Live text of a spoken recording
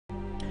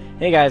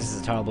Hey guys, this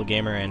is Tolerable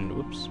Gamer, and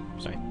oops,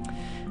 sorry.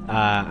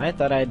 I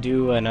thought I'd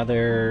do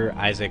another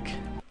Isaac.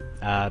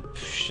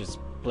 Just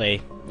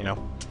play, you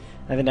know.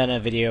 I haven't done a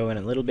video in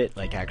a little bit,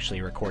 like actually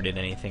recorded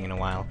anything in a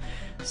while.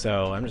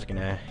 So I'm just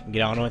gonna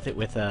get on with it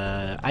with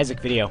a Isaac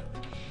video.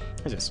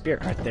 There's a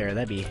spirit heart there,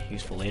 that'd be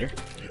useful later.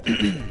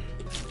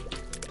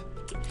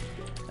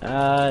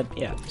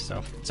 Yeah,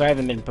 so sorry I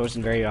haven't been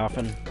posting very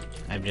often.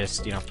 I've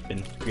just, you know,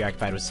 been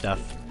preoccupied with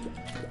stuff.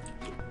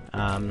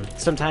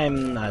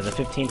 Sometime the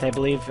 15th, I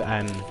believe,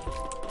 I'm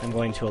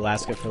going to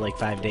Alaska for like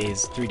 5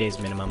 days, 3 days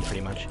minimum,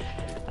 pretty much.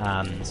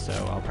 So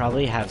I'll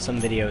probably have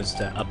some videos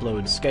to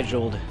upload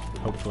scheduled,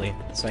 hopefully.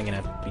 So I'm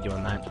gonna be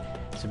doing that.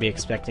 So be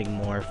expecting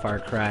more Far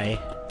Cry.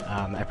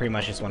 I pretty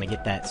much just want to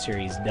get that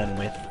series done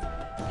with,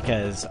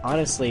 because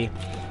honestly,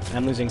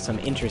 I'm losing some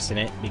interest in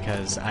it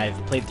because I've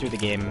played through the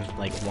game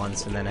like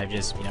once and then I've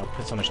just, you know,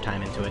 put so much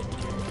time into it.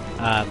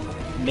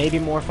 Maybe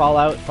more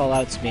Fallout.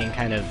 Fallout's being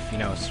kind of, you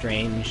know,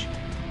 strange.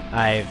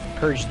 I've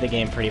purged the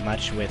game pretty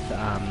much with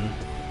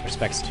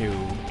respects to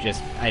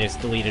I just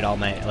deleted all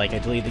my, I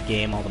deleted the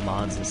game, all the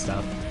mods and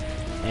stuff,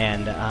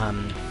 and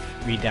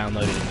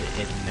re-downloaded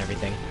it and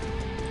everything.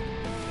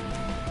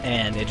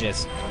 And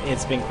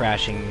it's been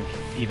crashing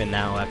even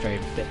now after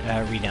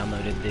I've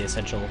re-downloaded the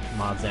essential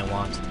mods I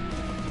want.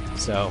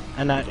 So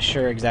I'm not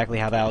sure exactly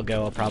how that'll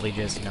go. I'll probably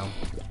just, you know,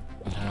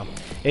 I don't know.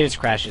 It just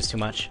crashes too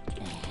much.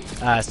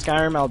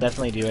 Skyrim I'll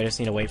definitely do. I just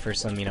need to wait for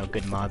some, you know,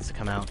 good mods to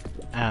come out.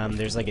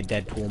 There's like a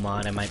Deadpool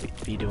mod I might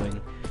be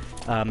doing.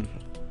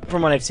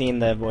 From what I've seen,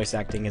 the voice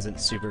acting isn't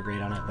super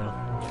great on it, though.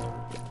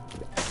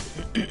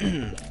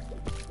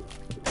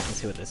 Let's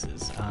see what this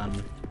is.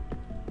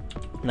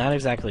 Not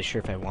exactly sure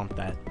if I want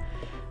that.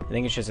 I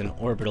think it's just an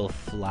orbital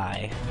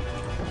fly.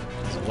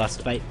 It's a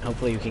lust bite.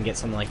 Hopefully you can get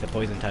something like the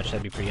poison touch.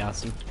 That'd be pretty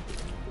awesome.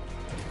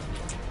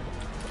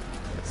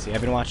 Let's see.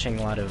 I've been watching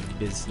a lot of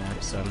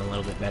BizSnap, so I'm a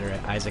little bit better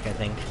at Isaac, I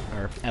think.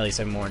 Or at least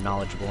I'm more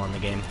knowledgeable on the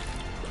game.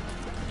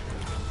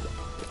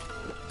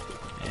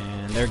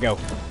 And there we go.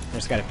 I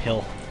just got a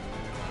pill.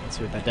 Let's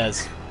see what that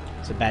does.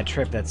 It's a bad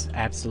trip. That's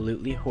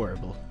absolutely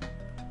horrible.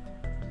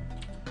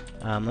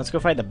 Let's go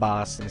fight the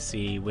boss and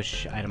see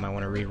which item I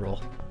want to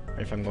reroll, or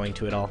if I'm going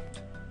to at all.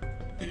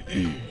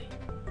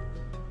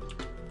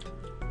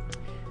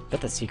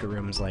 Bet the secret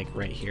room's like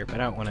right here, but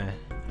I don't want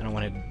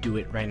to do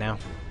it right now.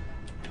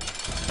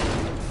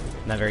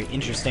 Not very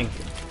interesting.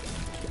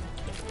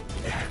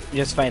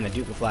 Just fighting the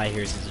Duke of Fly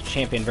here is a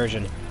champion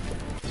version,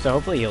 so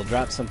hopefully he'll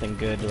drop something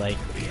good, like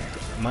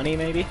money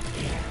maybe.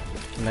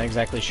 I'm not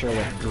exactly sure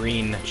what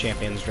green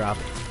champions drop.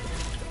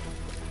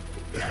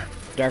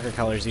 Darker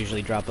colors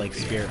usually drop like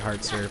spirit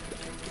hearts or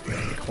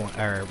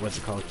what's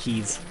it called,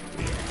 keys.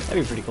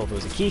 That'd be pretty cool if it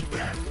was a key.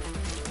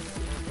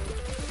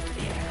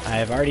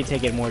 I've already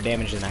taken more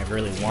damage than I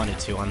really wanted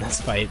to on this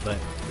fight, but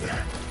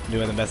I'm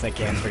doing the best I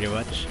can pretty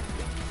much.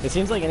 It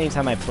seems like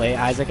anytime I play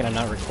Isaac and I'm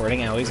not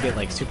recording, I always get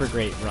like super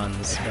great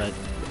runs, but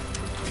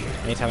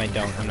anytime I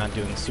don't, I'm not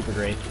doing super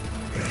great.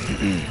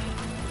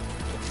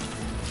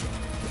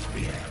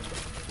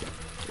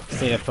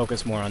 Just need to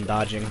focus more on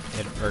dodging,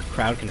 or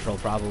crowd control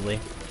probably.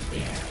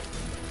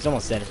 He's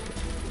almost dead.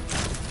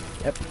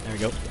 Yep, there we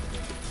go.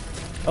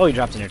 Oh, he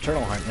dropped an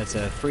Eternal Heart. That's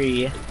a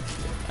free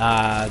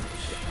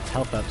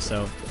health up,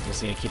 so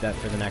just need to keep that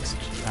for the next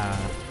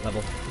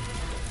level.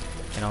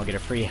 And I'll get a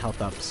free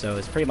health up, so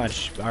it's pretty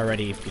much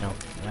already, you know,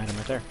 an item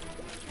right there.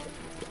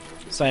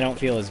 So I don't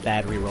feel as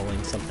bad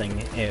re-rolling something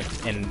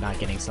and not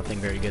getting something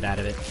very good out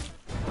of it.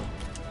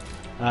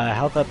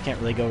 Health up, can't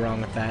really go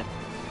wrong with that.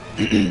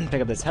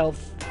 Pick up this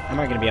health. I'm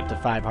not going to be up to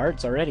 5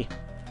 hearts already.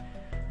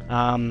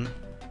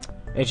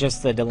 It's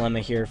just the dilemma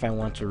here if I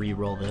want to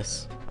re-roll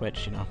this,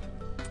 which, you know,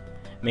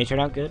 may turn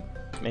out good,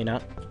 may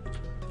not.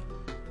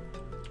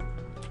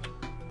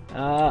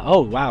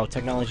 Oh, wow,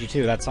 technology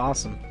 2, that's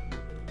awesome.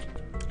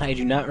 I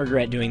do not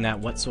regret doing that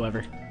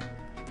whatsoever.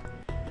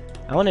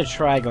 I want to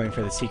try going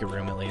for the secret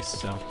room at least,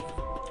 so.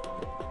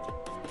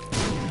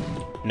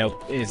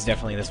 Nope, it's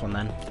definitely this one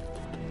then.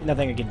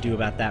 Nothing I can do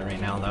about that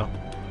right now, though.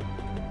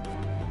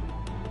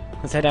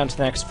 Let's head down to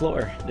the next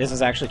floor. This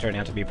has actually turned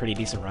out to be a pretty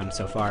decent run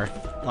so far.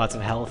 Lots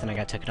of health, and I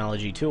got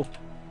technology too.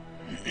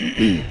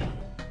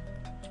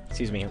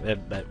 Excuse me,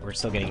 but we're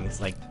still getting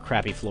these like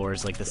crappy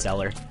floors like the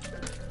cellar.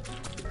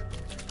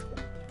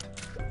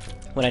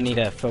 What I need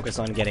to focus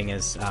on getting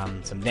is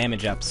some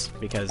damage ups,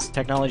 because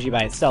technology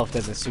by itself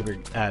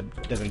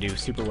doesn't do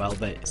super well,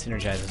 but it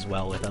synergizes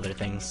well with other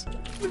things.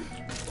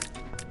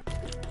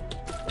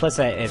 Plus,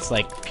 it's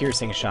like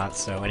piercing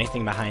shots, so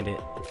anything behind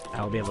it,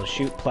 I'll be able to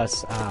shoot.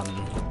 Plus,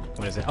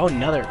 what is it? Oh,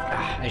 another!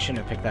 I shouldn't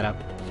have picked that up.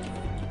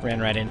 Ran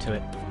right into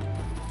it.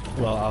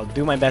 Well, I'll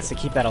do my best to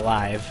keep that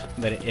alive,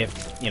 but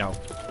if, you know,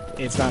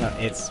 it's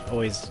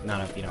always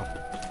not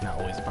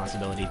always a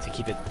possibility to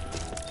keep it,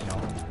 you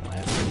know,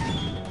 alive.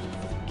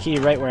 Key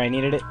right where I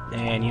needed it,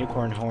 and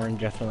Unicorn Horn,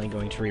 definitely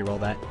going to re-roll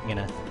that. I'm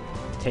gonna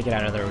take it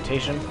out of the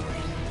rotation.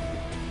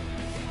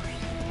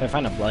 If I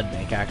find a blood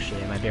bank,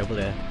 actually, I might be able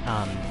to,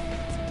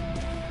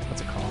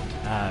 what's it called?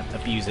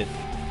 Abuse it.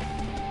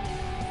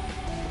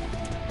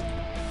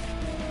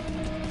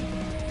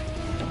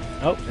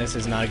 Oh, this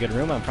is not a good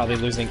room. I'm probably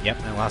losing...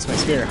 Yep, I lost my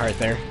spirit heart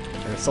there.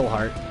 Or soul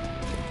heart.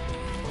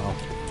 Well,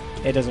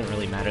 it doesn't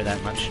really matter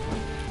that much.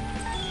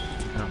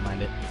 I don't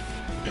mind it.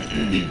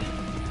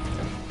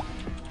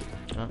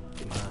 Oh,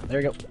 there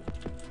we go.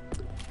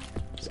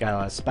 Just got a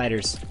lot of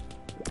spiders.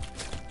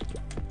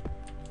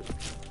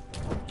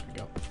 There we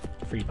go.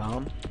 Free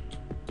bomb.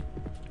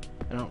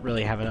 I don't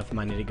really have enough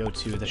money to go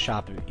to the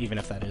shop, even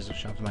if that is a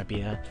shop. It might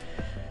be a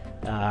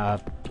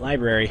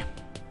library.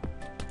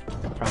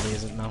 Probably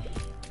isn't, though.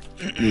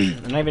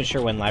 I'm not even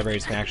sure when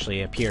libraries can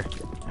actually appear.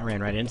 I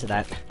ran right into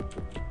that.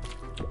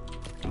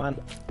 Come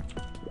on.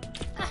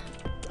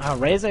 Oh,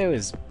 right as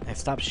I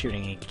stopped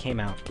shooting, he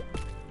came out.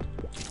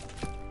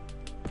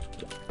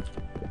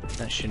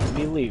 That shouldn't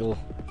be legal.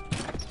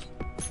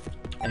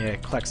 I need to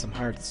collect some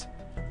hearts.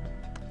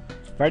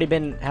 I've already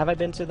been... Have I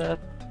been to the...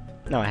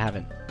 No, I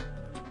haven't.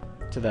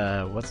 To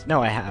the... What's...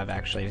 No, I have,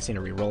 actually. I just need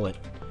to re-roll it.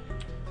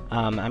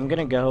 I'm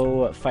gonna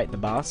go fight the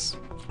boss.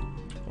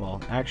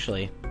 Well,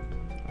 actually,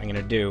 what I'm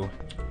gonna do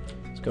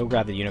is go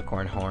grab the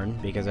unicorn horn,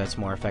 because that's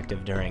more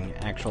effective during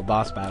actual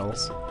boss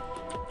battles.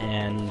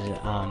 And,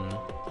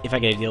 if I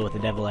get a deal with the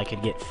devil, I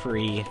could get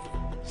free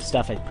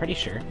stuff, I'm pretty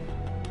sure.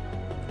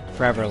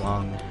 Forever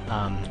long,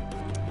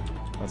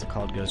 what's it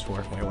called, goes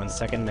for. Wait 1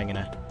 second, I'm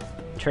gonna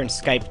turn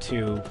Skype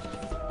to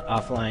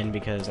offline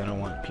because I don't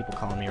want people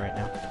calling me right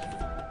now.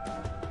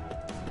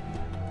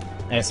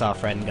 I saw a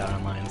friend got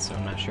online, so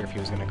I'm not sure if he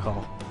was gonna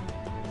call.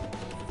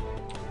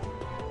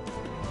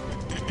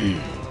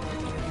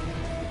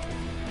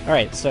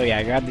 Alright, so yeah,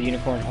 I grabbed the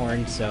unicorn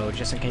horn, so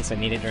just in case I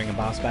need it during a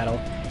boss battle,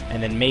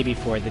 and then maybe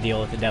for the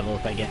deal with the devil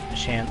if I get a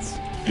chance.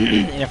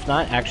 And if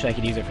not, actually I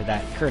could use it for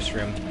that curse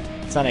room.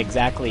 It's not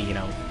exactly, you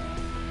know,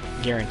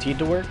 guaranteed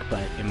to work,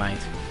 but it might.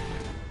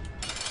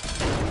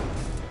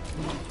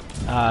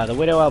 The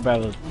widow I'll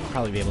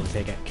probably be able to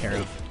take care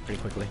of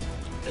pretty quickly.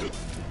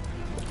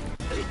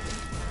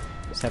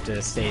 Just have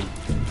to stay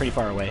pretty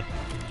far away.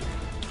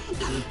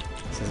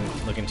 This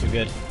isn't looking too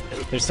good.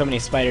 There's so many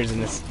spiders in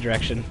this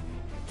direction.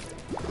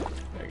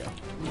 There we go.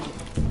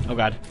 Oh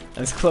god,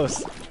 that's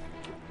close.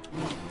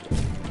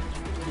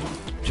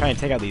 I'm trying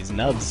to take out these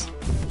nubs.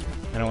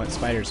 I don't want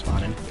spiders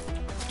spawning.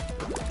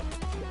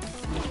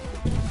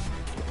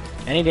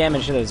 Any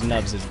damage to those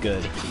nubs is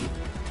good.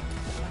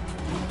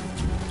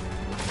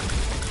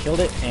 Killed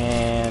it,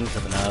 and for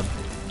the nub.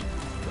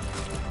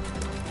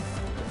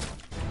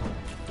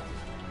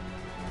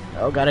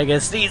 Oh god, I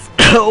guess these.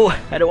 Oh,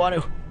 I don't want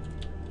to.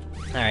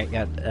 Alright,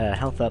 got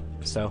health up,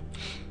 so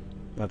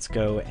let's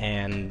go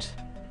and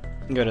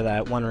go to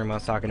that one room I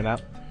was talking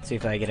about. See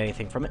if I get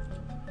anything from it.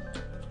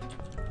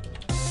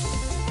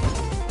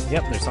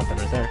 Yep, there's something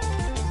right there.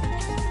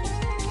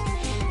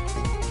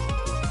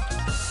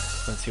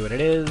 Let's see what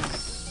it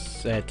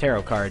is. A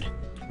tarot card.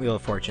 Wheel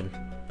of Fortune.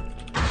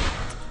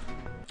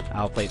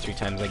 I'll play it 3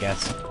 times, I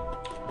guess.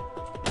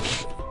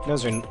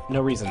 Those are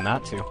no reason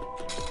not to.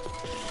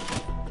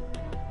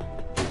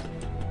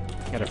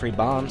 Got a free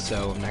bomb,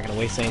 so I'm not going to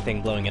waste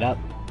anything blowing it up.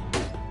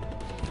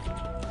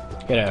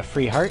 Got a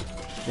free heart.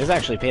 This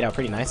actually paid out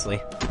pretty nicely.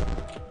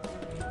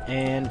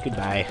 And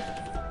goodbye.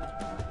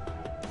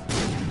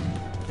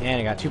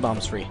 And I got 2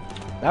 bombs free.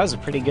 That was a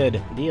pretty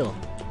good deal.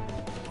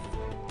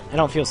 I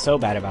don't feel so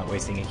bad about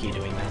wasting a key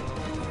doing that.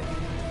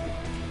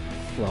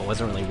 Well, it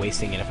wasn't really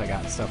wasting it if I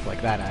got stuff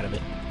like that out of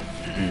it.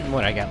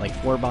 What, I got like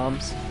 4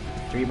 bombs?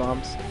 3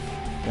 bombs?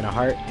 Then a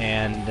heart,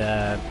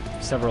 and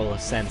several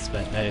cents,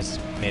 but I just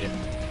made it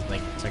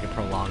like so I could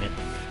prolong it.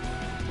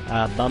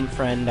 Bum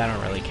friend, I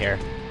don't really care.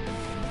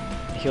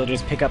 He'll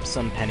just pick up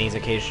some pennies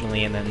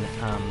occasionally, and then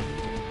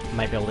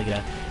might be able to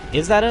get a...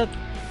 Is that a...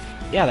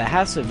 Yeah, that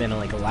has to have been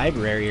like a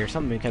library or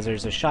something, because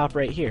there's a shop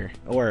right here.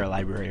 Or a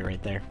library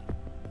right there.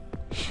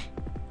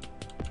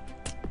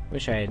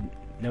 Wish I had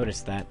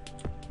noticed that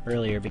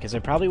earlier, because I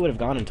probably would have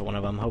gone into one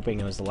of them hoping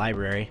it was the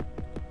library.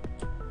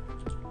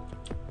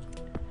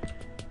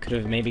 Could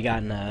have maybe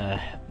gotten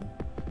a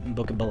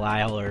Book of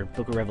Belial or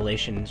Book of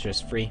Revelations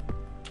just free.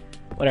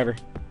 Whatever.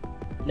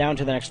 Down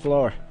to the next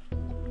floor.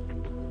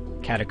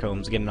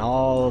 Catacombs, getting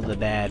all the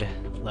bad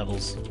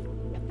levels.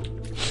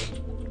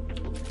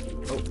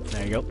 Oh,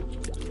 there you go.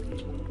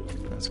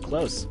 That's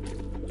close.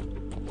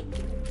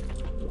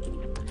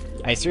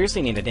 I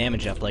seriously need a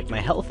damage up. Like,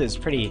 my health is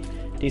pretty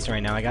decent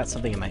right now. I got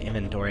something in my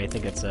inventory. I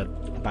think it's a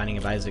Binding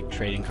of Isaac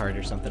trading card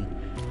or something.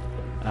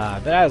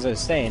 But as I was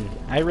saying,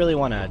 I really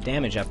want a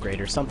damage upgrade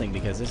or something,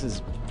 because this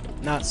is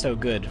not so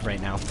good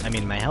right now. I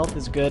mean, my health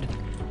is good.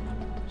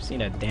 Just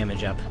need a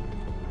damage up.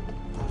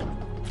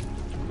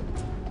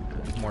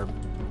 More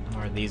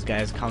of these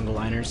guys, Congo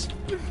liners.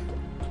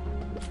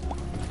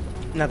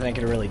 Nothing I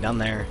could have really done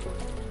there.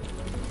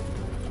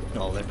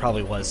 Well, there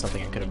probably was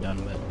something I could have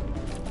done, but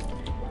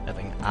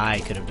nothing I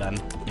could have done.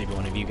 Maybe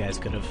one of you guys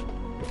could have.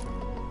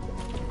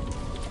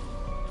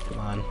 Come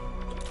on.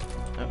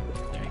 Oh,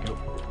 there you go.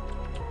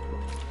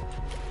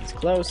 He's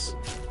close.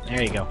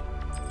 There you go.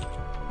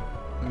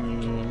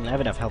 I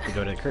have enough health to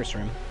go to the curse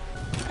room.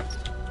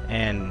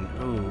 And,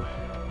 ooh.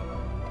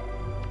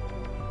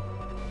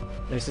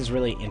 This is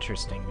really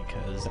interesting,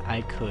 because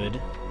I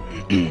could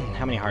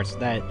How many hearts?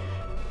 That.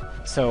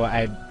 So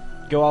I'd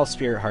go all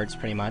spirit hearts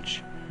pretty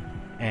much,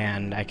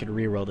 and I could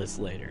reroll this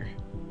later.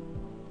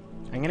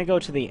 I'm gonna go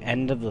to the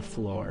end of the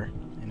floor,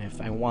 and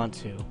if I want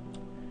to,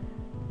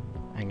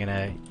 I'm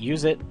gonna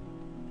use it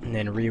and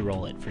then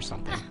re-roll it for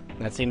something.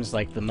 That seems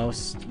like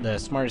the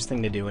smartest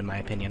thing to do in my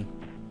opinion.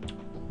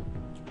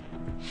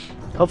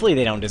 Hopefully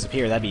they don't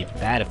disappear. That'd be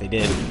bad if they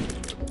did.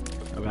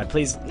 Oh god,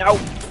 please, no!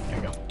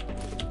 There we go.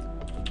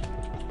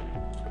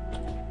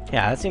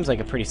 Yeah, that seems like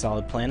a pretty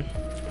solid plan.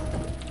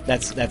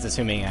 That's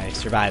assuming I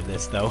survive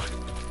this though,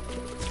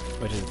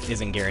 which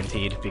isn't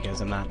guaranteed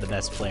because I'm not the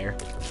best player.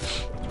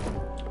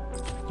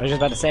 I was just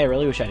about to say, I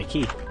really wish I had a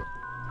key.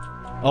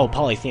 Oh,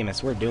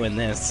 Polyphemus, we're doing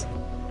this.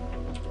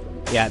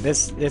 Yeah,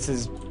 this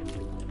is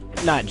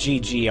not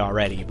GG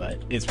already, but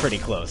it's pretty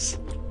close.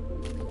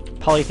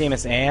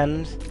 Polyphemus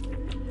and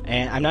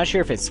I'm not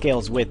sure if it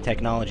scales with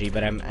technology,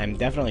 but I'm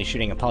definitely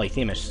shooting a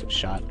Polyphemus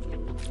shot.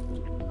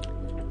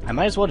 I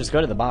might as well just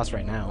go to the boss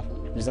right now.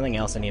 There's nothing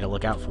else I need to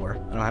look out for.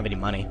 I don't have any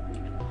money.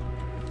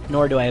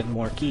 Nor do I have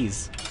more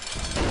keys.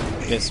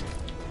 Just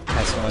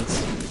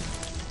pestilence.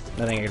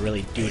 Nothing I could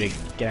really do to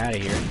get out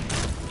of here.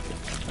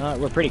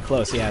 We're pretty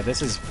close, yeah.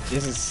 This is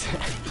this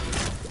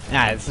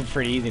is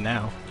pretty easy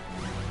now.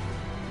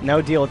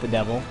 No deal with the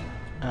devil.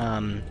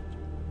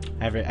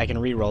 I can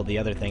re-roll the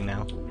other thing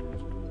now.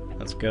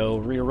 Let's go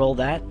re-roll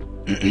that.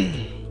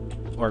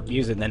 Or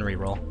use it and then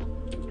re-roll.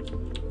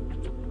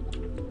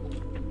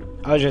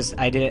 I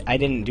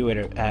didn't do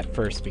it at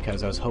first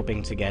because I was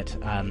hoping to get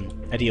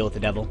a deal with the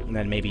devil and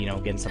then maybe, you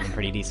know, get something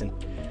pretty decent.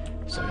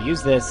 So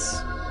use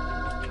this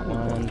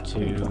 1,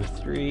 2,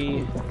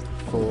 3,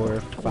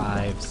 4,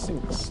 5,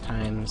 6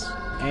 times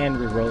and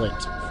re-roll it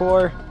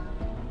for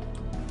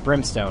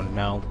brimstone.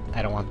 No,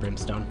 I don't want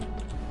brimstone.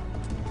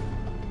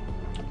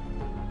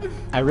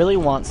 I really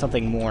want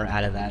something more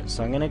out of that,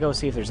 so I'm gonna go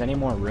see if there's any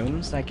more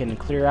rooms I can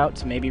clear out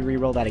to maybe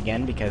re-roll that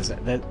again, because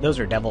those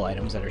are devil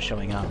items that are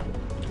showing up.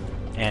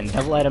 And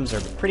devil items are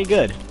pretty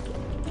good.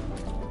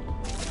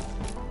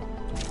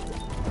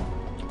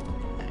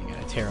 I got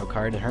a tarot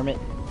card, Hermit.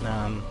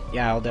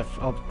 Yeah,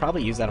 I'll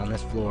probably use that on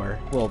this floor.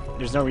 Well,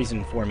 there's no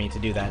reason for me to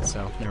do that,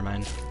 so never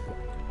mind.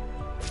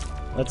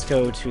 Let's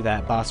go to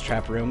that boss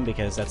trap room,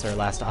 because that's our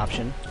last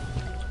option.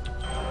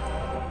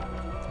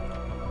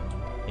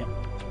 Yep.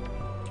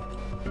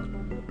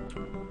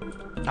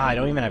 Ah, I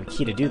don't even have a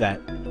key to do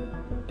that.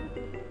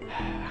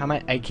 How am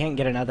I can't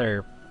get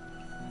another...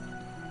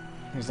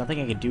 There's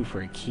nothing I could do for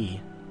a key.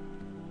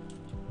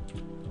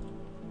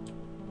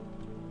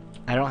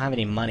 I don't have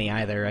any money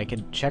either. I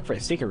could check for a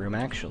secret room,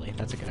 actually.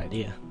 That's a good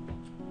idea.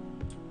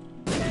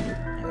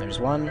 And there's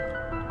one.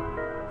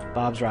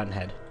 Bob's Rotten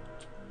Head.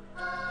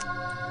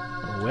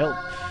 Well,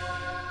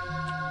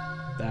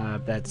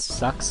 that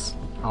sucks.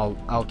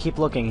 I'll keep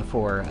looking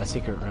for a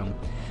secret room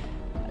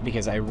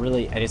because I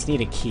just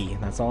need a key.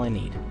 That's all I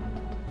need.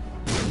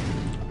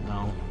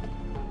 Oh.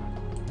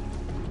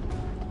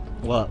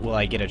 Well, will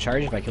I get a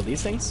charge if I kill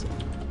these things?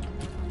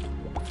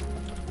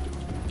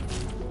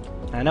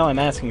 I know I'm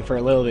asking for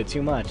a little bit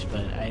too much,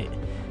 but I'm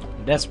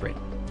desperate.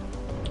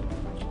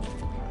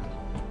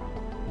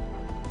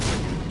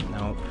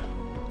 Nope.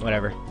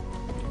 Whatever.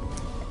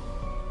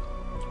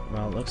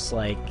 Well, it looks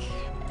like...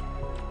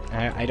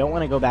 I don't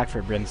want to go back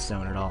for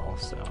brimstone at all,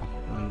 so...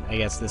 I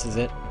guess this is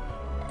it.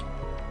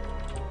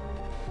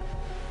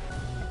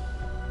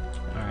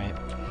 Alright.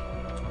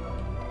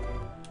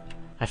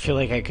 I feel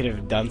like I could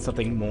have done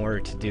something more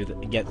to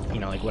get,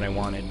 you know, like what I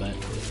wanted, but...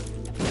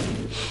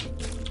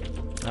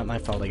 Not my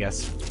fault, I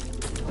guess.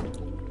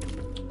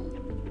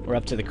 We're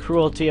up to the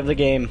cruelty of the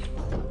game.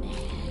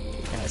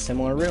 Got a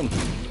similar room.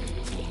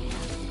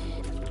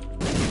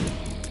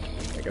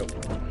 There we go.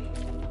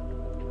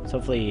 So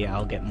hopefully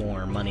I'll get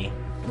more money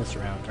this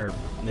round, or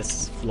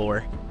this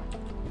floor.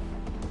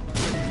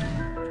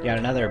 Got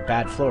another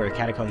bad floor,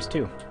 Catacombs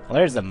 2. Well,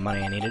 there's the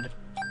money I needed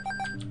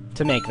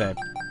to make the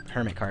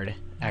Hermit card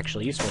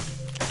actually useful.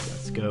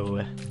 Let's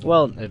go...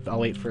 Well, I'll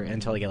wait for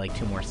until I get like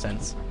 2 more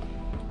cents.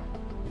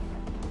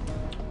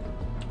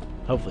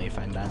 Hopefully I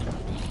find that.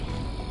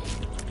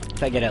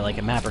 If I get it like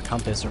a map or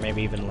compass, or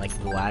maybe even like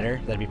the ladder,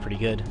 that'd be pretty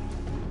good.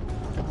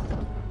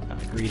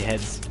 Greed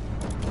heads.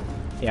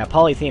 Yeah,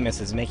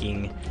 Polyphemus is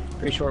making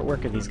pretty short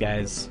work of these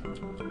guys.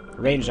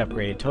 Ranged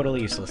upgrade,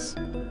 totally useless.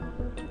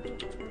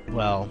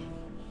 Well,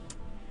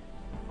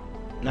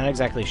 not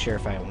exactly sure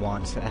if I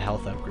want a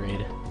health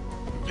upgrade.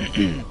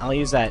 I'll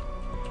use that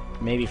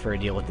maybe for a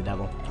deal with the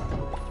devil.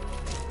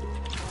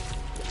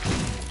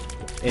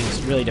 It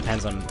just really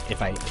depends on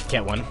if I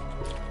get one.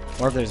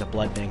 Or if there's a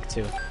blood bank,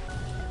 too.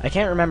 I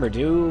can't remember,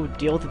 do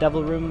deal with the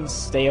devil rooms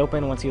stay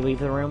open once you leave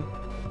the room?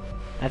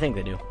 I think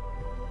they do.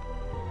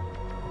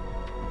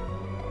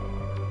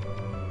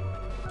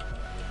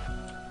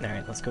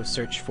 Alright, let's go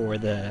search for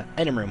the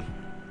item room.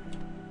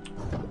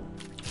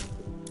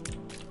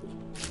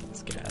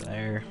 Let's get out of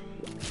there.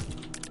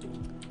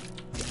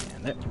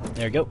 And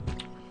there we go.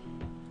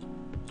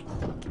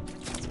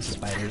 Some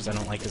spiders, I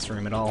don't like this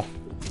room at all.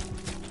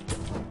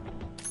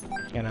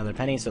 Got another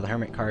penny, so the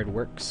Hermit card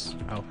works.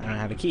 Oh, I don't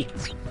have a key.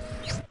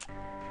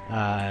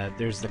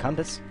 There's the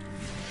compass.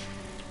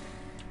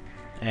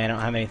 And I don't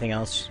have anything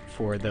else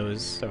for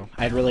those, so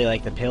I'd really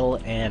like the pill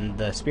and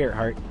the spirit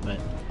heart, but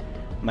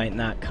might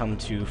not come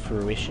to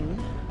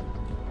fruition.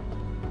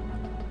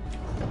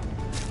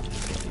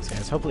 Get these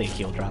guys. Hopefully a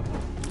heal drop.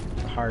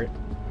 Heart.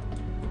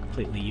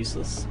 Completely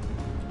useless.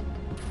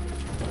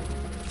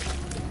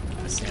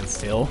 Stand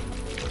still.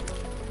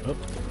 Oh.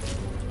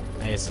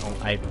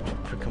 I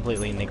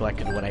completely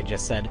neglected what I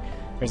just said.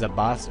 There's a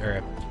boss,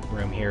 or a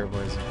room here,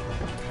 where's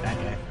that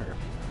guy? Or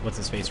what's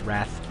his face?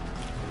 Wrath.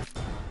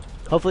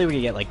 Hopefully we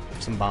can get, like,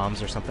 some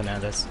bombs or something out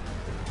of this.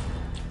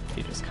 If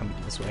he just come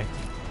this way.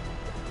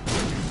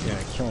 He's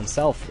gonna kill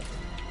himself.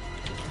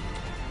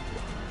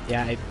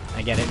 Yeah,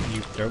 I get it.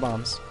 You throw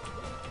bombs.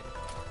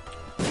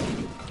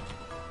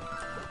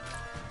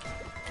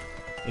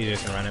 He's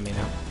just gonna run at me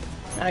now.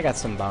 I got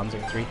some bombs,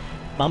 or 3.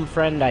 Bum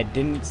friend, I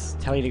didn't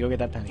tell you to go get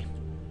that penny.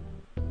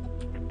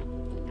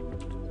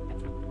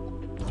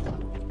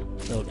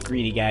 Little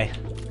greedy guy.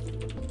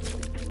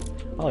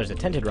 Oh, there's a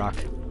tinted rock.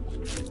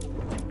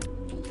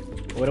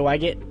 What do I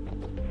get?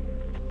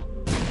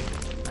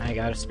 I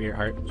got a spirit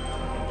heart.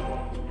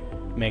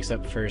 Makes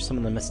up for some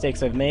of the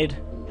mistakes I've made.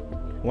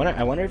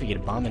 I wonder if you get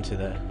a bomb into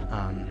the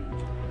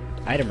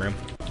item room.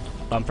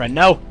 Bum friend,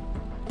 no!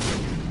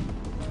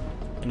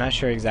 I'm not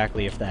sure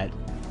exactly if that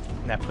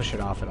pushed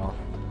it off at all.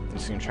 I'm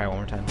just gonna try one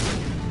more time.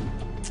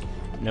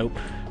 Nope.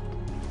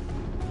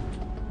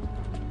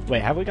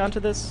 Wait, have we gone to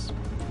this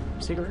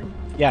secret room?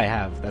 Yeah, I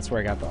have. That's where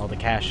I got all the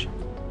cash.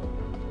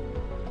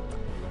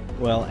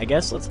 Well, I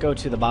guess let's go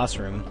to the boss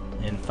room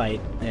and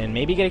fight, and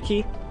maybe get a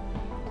key.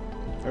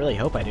 I really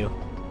hope I do,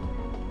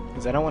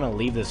 because I don't want to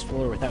leave this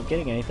floor without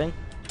getting anything.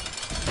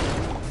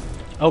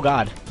 Oh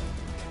god.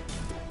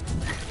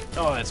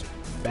 Oh, that's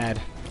bad.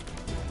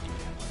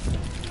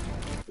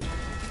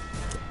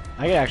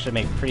 I could actually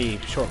make pretty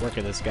short work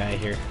of this guy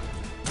here.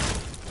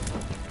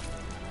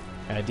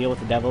 Gotta deal with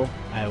the devil.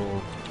 I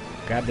will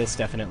grab this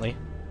definitely.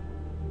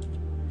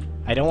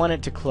 I don't want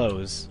it to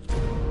close.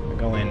 I'll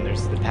go in.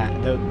 There's the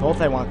pact.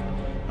 Both I want.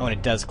 Oh, and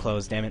it does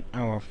close. Damn it.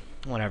 Oh,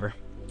 whatever.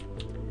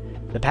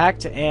 The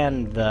pact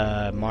and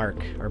the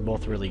mark are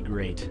both really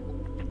great.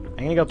 I'm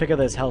gonna go pick up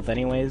this health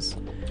anyways,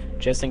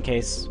 just in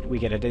case we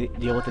get to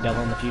deal with the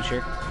devil in the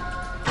future.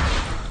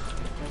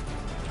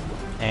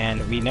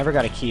 And we never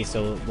got a key,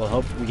 so we'll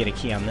hope we get a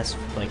key on this,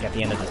 like, at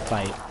the end of the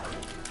fight.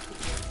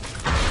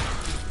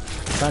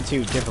 It's not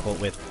too difficult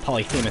with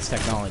Polyphemus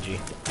technology.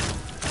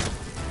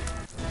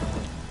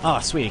 Oh,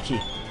 sweet, a key.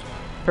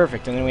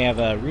 Perfect, and then we have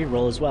a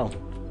reroll as well.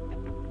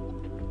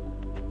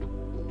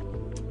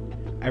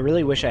 I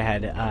really wish I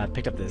had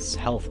picked up this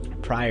health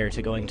prior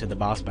to going to the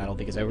boss battle,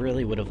 because I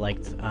really would have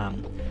liked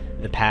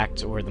the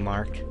Pact or the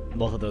Mark.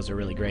 Both of those are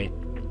really great.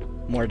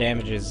 More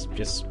damage is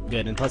just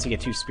good, and plus you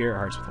get 2 Spirit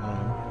Hearts with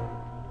one.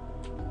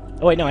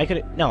 Oh wait, no, I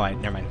could. No,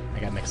 never mind.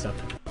 I got mixed up.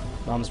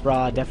 Bomb's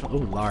Bra,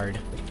 definitely. Ooh, Lard.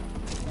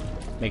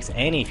 Makes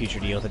any future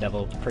deal with the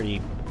devil pretty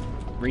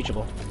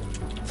reachable.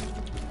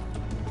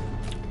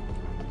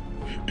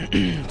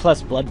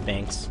 Plus blood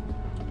banks.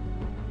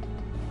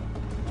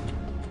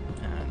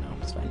 No,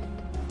 it's fine.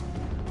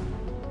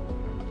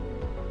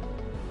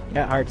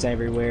 Got hearts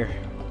everywhere.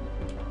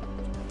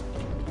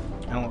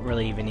 I don't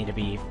really even need to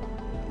be.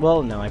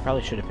 Well, no, I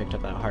probably should have picked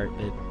up that heart,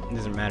 but it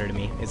doesn't matter to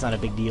me. It's not a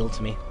big deal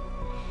to me.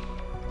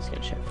 Just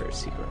gonna check for a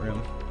secret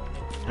room.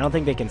 I don't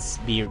think they can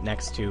be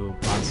next to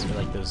boss or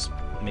like those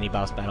mini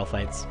boss battle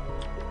fights.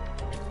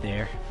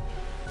 There.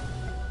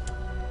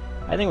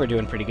 I think we're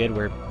doing pretty good.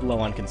 We're low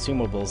on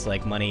consumables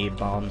like money,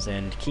 bombs,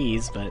 and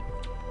keys, but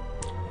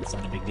it's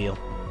not a big deal.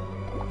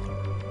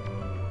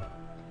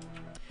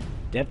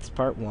 Depths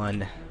Part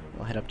 1.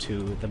 We'll head up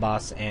to the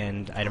boss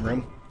and item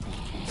room.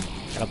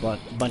 Got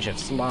a bunch of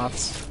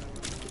sloths.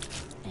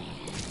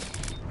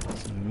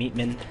 Some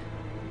meatmen.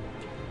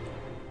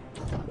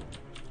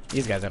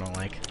 These guys I don't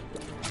like.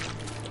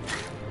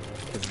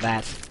 Because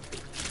that.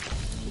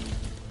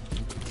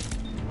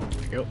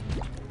 There we go.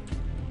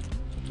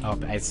 Oh,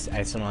 I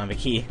still don't have a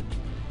key.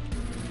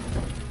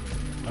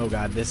 Oh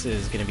god, this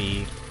is gonna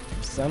be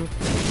a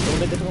little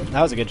bit difficult.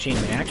 That was a good chain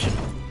reaction.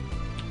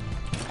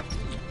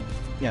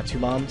 Yeah, 2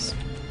 bombs.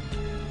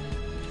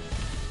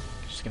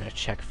 Just gonna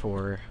check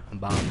for a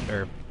bomb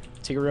or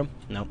secret room.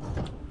 Nope.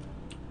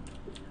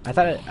 I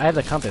thought I have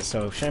the compass,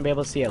 so shouldn't I be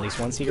able to see at least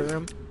one secret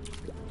room?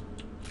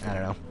 I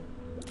don't know.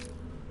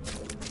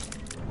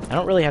 I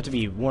don't really have to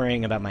be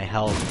worrying about my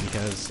health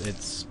because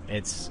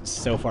it's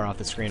so far off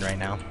the screen right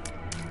now.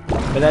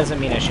 But that doesn't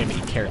mean I should be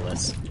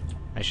careless.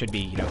 I should be,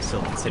 you know,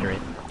 still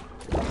considerate.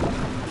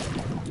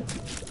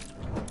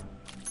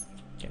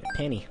 Get a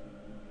penny.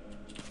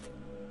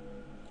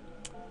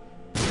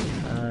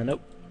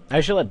 Nope.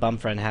 I should let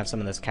Bumfriend have some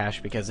of this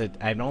cash because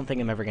I don't think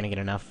I'm ever going to get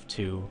enough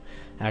to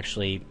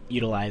actually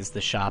utilize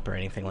the shop or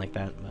anything like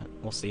that, but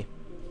we'll see.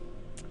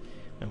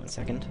 Wait 1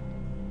 second.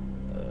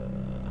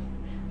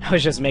 I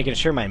was just making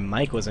sure my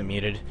mic wasn't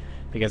muted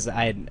because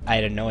I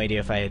had no idea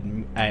if I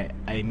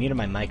muted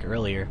my mic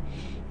earlier,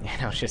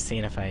 and I was just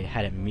seeing if I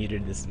had it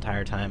muted this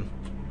entire time.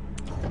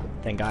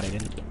 Thank God I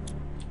didn't.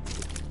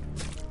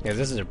 Because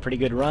this is a pretty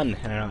good run,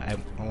 and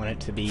I want it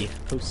to be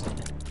posted.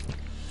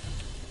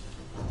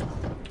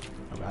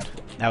 Oh god.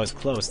 That was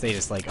close. They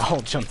just, like,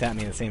 all jumped at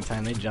me at the same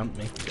time. They jumped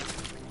me.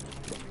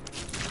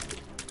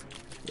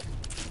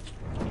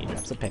 He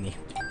drops a penny.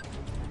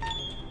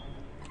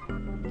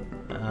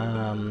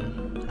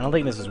 I don't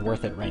think this is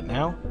worth it right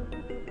now.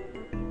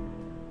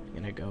 I'm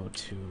gonna go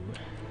to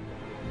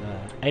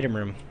the item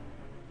room.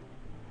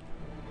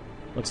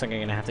 Looks like I'm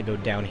gonna have to go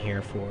down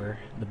here for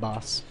the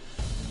boss.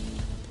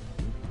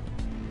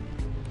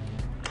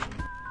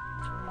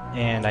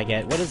 And I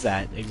get, what is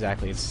that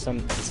exactly?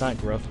 It's not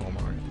growth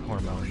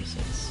hormones,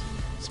 it's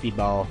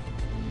speedball.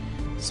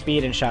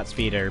 Speed and shot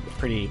speed are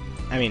pretty,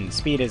 I mean,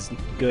 speed is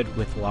good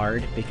with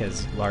lard,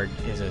 because lard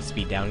is a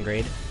speed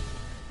downgrade.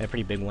 A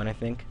pretty big one, I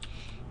think.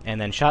 And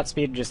then shot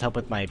speed just help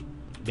with my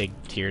big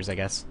tears, I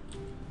guess.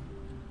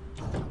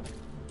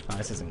 Oh,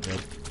 this isn't good.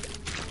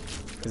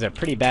 This is a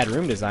pretty bad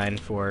room design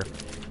for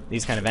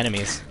these kind of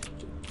enemies.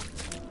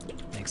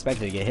 I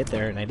expected to get hit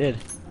there, and I did.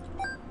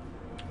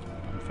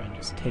 My friend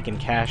just taking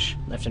cash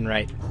left and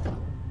right.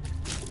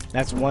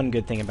 That's one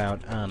good thing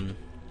about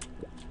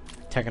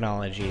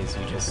technology, is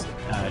you just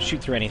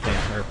shoot through anything,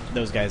 or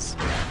those guys,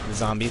 the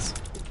zombies.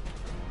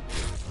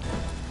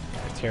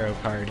 Got a tarot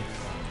card.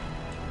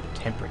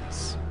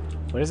 Temperance.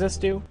 What does this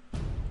do?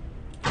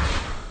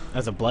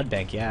 That's a blood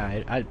bank,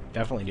 yeah, I'd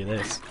definitely do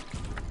this.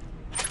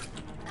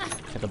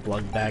 Get the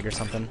blood bag or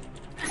something.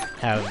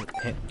 Have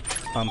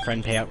Bum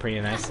Friend pay out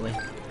pretty nicely.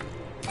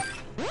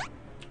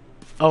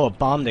 Oh, a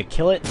bomb to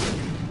kill it?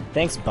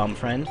 Thanks, Bum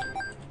Friend.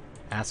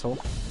 Asshole.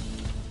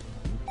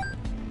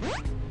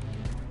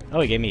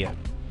 Oh, he gave me a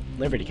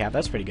Liberty Cap,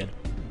 that's pretty good.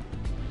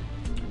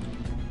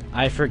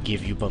 I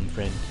forgive you, Bum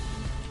Friend.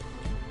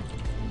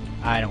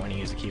 I don't want to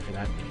use a key for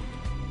that.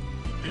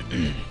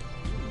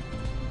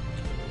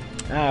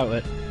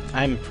 But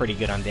I'm pretty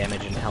good on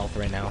damage and health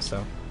right now,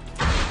 so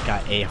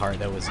got a heart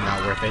that was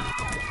not worth it.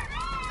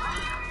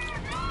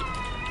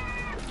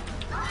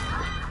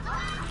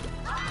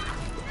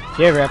 If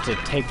you ever have to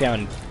take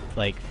down,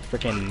 like,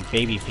 frickin'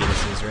 baby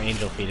fetuses or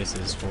angel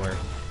fetuses for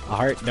a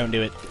heart, don't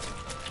do it.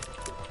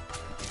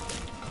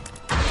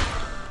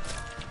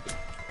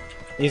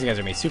 These guys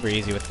are made super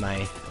easy with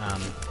my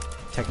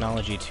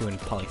technology 2 and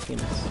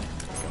Polyphemus.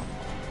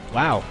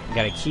 Wow, we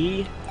got a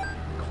key,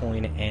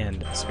 coin,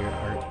 and a spirit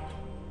heart.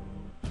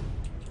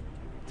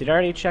 Did I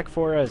already check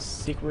for a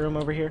secret room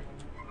over here?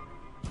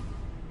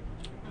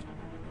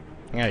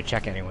 I gotta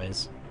check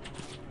anyways.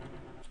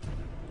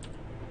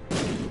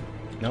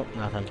 Nope,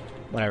 nothing.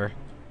 Whatever.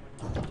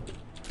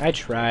 I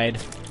tried.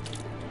 Got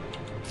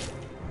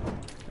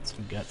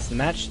some guts. The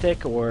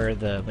matchstick or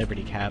the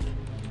Liberty Cap?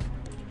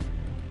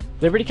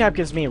 Liberty Cap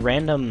gives me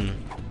random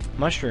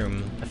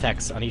mushroom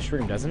effects on each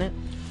room, doesn't it?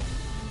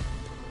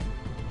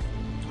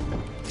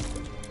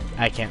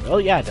 I can't. Oh,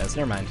 yeah, it does.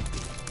 Never mind.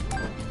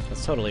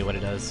 That's totally what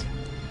it does.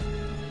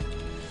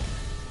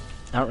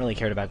 I don't really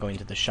care about going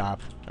to the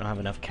shop. I don't have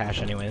enough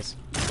cash anyways.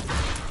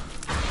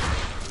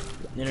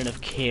 Not enough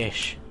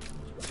cash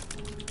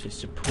to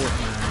support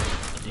my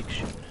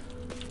addiction.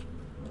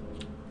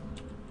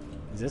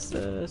 Is this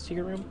the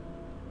secret room?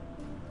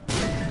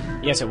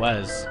 Yes, it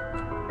was.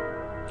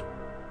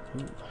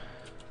 Ooh.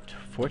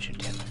 Fortune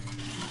teller.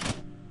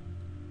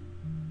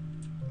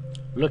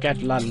 Look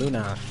at La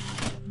Luna.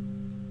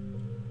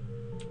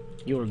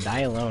 You will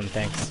die alone,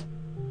 thanks.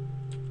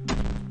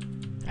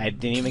 I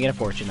didn't even get a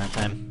fortune that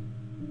time.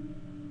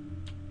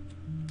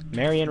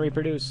 Marry and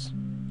reproduce.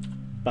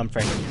 Bum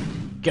Friend.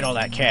 Get all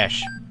that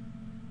cash.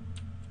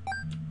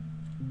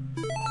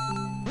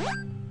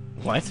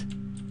 What?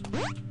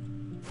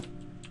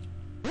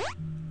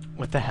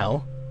 What the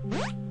hell?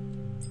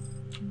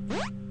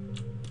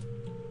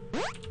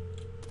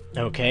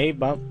 Okay,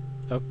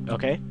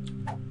 okay.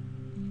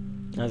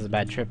 That was a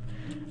bad trip.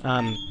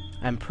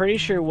 I'm pretty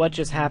sure what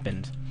just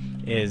happened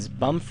is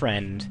Bum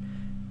Friend,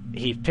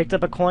 he picked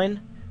up a coin,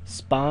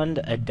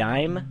 spawned a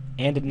dime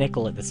and a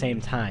nickel at the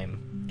same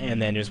time,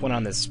 and then just went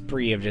on this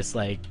spree of just,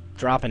 like,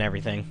 dropping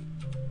everything.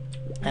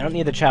 I don't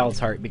need the Child's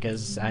Heart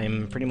because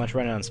I'm pretty much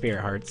running on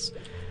Spirit Hearts.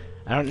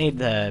 I don't need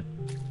the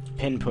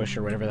Pin Push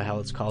or whatever the hell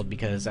it's called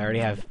because I already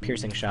have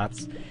Piercing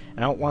Shots.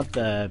 I don't want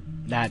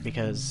that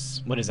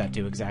because... what does that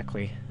do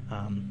exactly?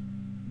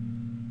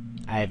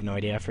 I have no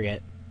idea, I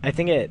forget. I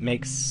think it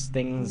makes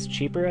things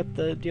cheaper at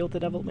the Deal with the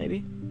Devil,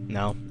 maybe?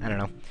 No, I don't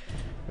know.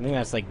 I think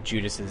that's like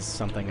Judas's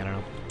something, I don't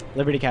know.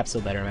 Liberty Cap's still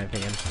better in my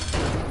opinion.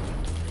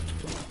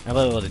 I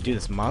was able to do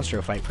this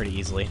Monstro fight pretty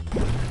easily.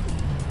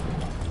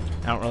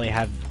 I don't really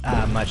have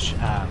much,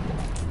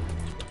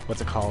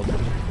 what's it called?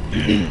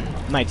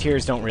 My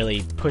tears don't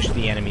really push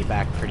the enemy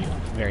back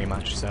very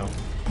much, so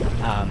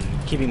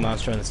keeping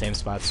Monstro in the same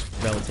spot's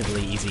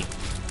relatively easy.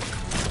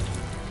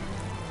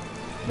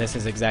 This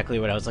is exactly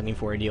what I was looking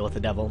for to Deal with the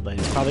Devil, but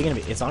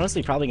it's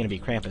honestly probably gonna be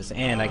Krampus,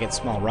 and I get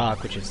Small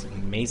Rock, which is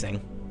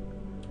amazing.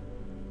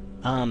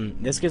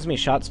 This gives me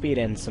shot speed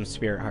and some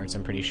Spirit Hearts,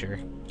 I'm pretty sure.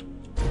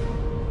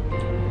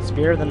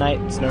 Spear of the Night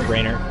is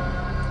no-brainer.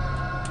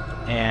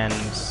 And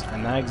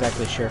I'm not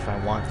exactly sure if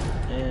I want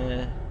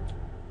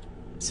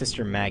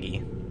Sister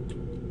Maggie.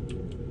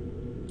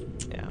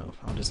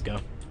 just go.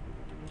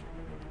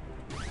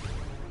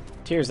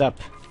 Tears up.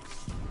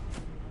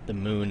 The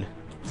moon.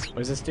 What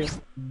does this do?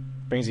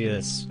 Brings you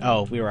this.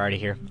 Oh, we were already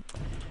here.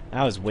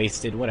 That was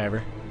wasted.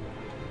 Whatever.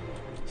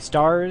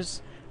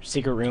 Stars,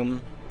 secret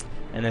room,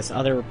 and this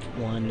other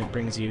one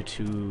brings you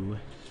to.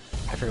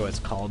 I forget what it's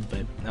called,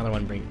 but another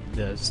one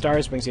the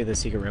stars brings you to the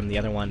secret room. The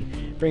other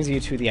one brings you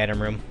to the item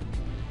room.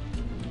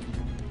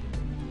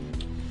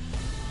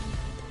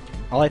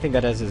 All I think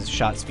that does is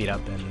shot speed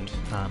up and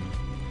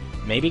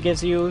maybe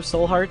gives you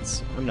soul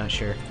hearts. I'm not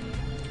sure.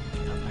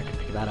 I can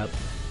pick that up.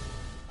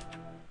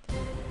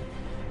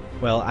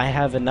 Well, I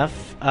have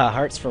enough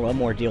hearts for one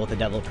more deal with the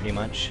devil, pretty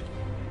much.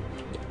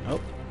 Oh,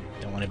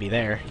 don't want to be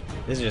there.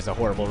 This is just a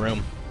horrible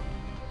room.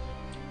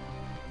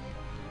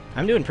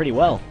 I'm doing pretty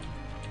well.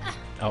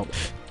 Oh,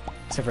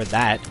 except for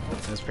that.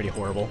 That was pretty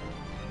horrible.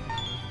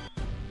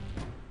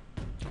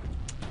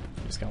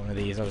 Just got one of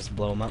these. I'll just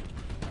blow them up.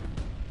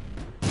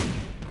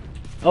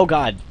 Oh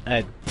god,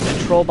 a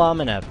troll bomb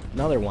and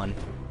another one.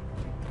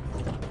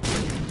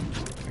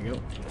 There we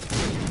go.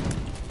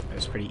 That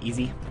was pretty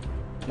easy.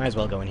 Might as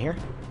well go in here.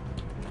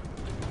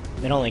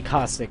 It only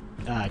costs to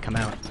come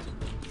out.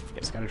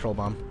 Just got a troll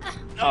bomb.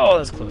 Oh,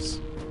 that's close.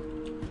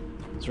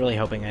 I was really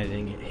hoping I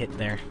didn't get hit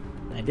there.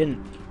 I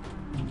didn't.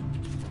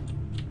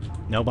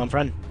 No bump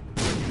run.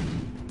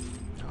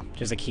 Oh,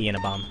 just a key and a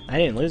bomb. I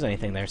didn't lose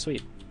anything there.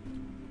 Sweet.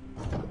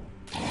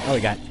 Oh,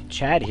 we got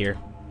Chad here.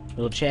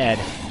 Little Chad.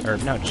 Or,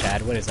 no,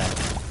 Chad. What is that?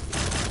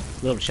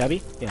 Little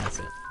Chubby? Yeah, that's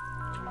it.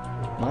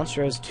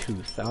 Monstro's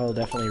Tooth. I'll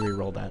definitely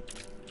re-roll that.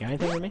 Got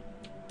anything for me?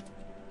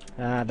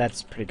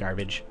 That's pretty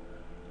garbage.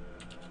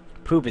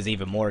 Poop is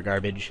even more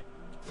garbage.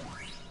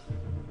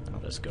 I'll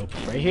just go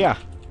right here.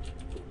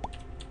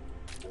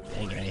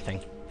 Didn't get anything.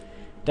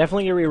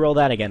 Definitely gonna re-roll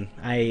that again.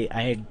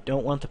 I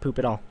don't want the poop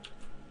at all.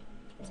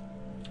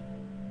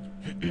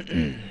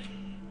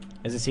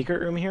 Is a secret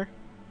room here?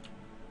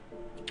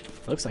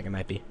 Looks like it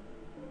might be.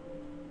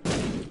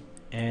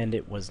 And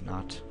it was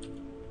not.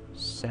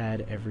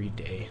 Sad every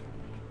day.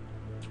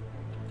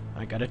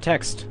 I got a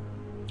text.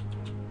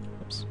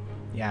 Oops.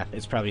 Yeah,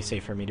 it's probably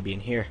safe for me to be in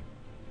here.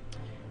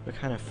 What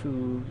kind of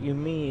food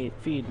you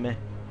feed me?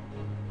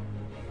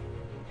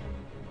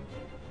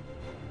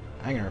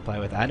 I'm gonna reply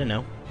with I don't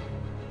know.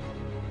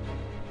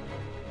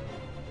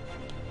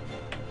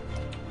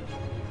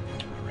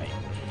 Alright.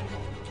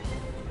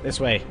 This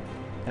way.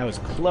 That was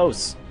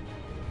close.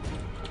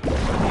 These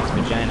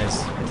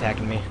vaginas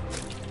attacking me.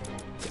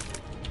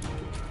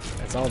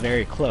 It's all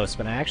very close,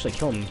 but I actually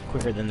kill them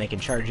quicker than they can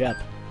charge up.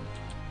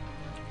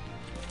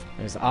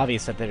 It's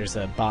obvious that there's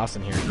a boss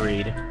in here,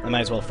 Greed. I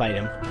might as well fight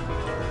him.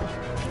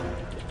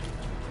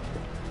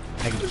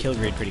 I can kill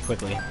Greed pretty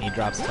quickly. He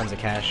drops tons of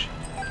cash.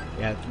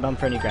 Yeah, Bum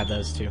Friend, you grab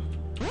those too.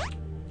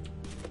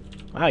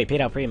 Wow, he paid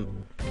out pretty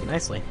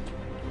nicely.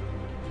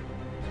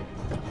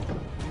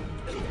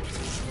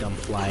 Dumb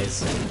flies.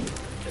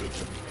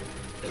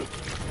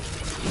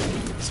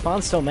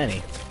 Spawn so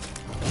many.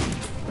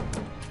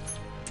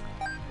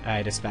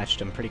 I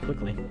dispatched him pretty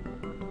quickly.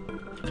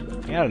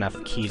 I got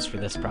enough keys for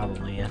this,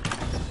 probably, yeah.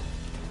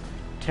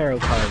 Tarot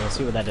card, we'll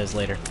see what that does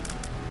later.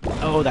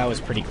 Oh, that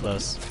was pretty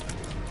close.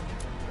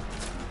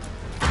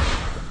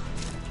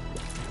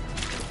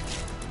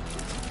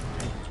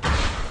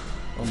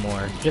 One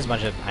more. Just a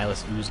bunch of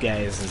eyeless ooze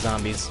guys and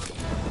zombies.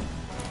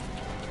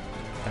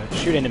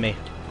 Shoot into me.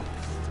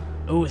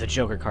 Ooh, the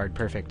Joker card,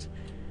 perfect.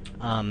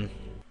 I'm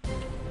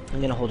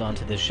gonna hold on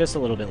to this just a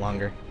little bit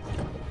longer.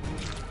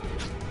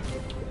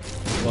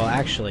 Well,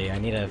 actually, I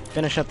need to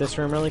finish up this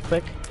room really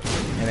quick,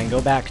 and then go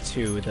back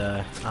to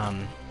the,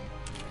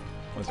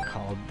 what's it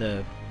called?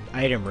 The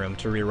item room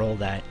to re-roll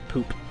that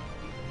poop.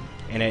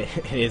 And it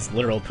is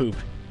literal poop.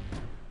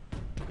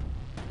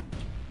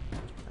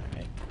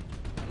 Alright.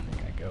 I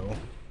think I go.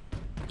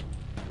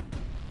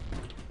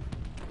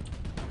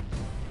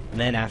 And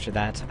then after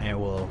that, I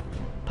will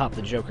pop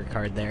the Joker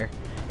card there,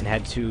 and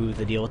head to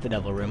the Deal with the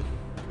Devil room.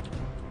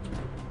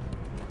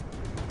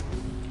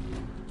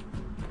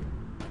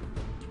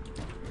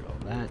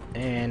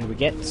 And we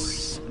get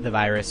the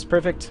virus.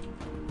 Perfect.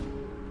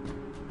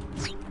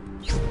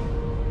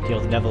 Deal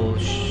with the Devil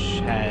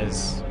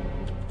has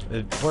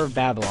the Whore of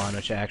Babylon,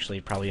 which is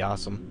actually probably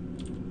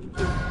awesome.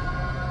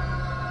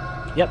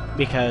 Yep,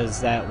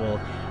 because that will...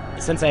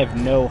 Since I have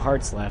no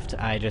hearts left,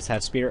 I just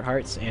have Spirit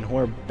Hearts, and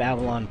Whore of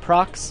Babylon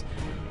procs,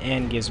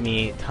 and gives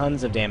me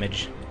tons of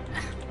damage.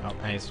 Oh,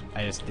 I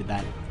just did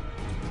that.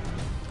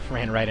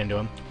 Ran right into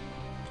him.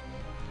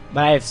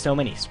 But I have so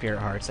many Spirit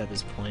Hearts at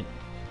this point.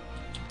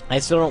 I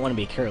still don't want to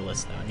be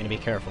careless, though. I'm going to be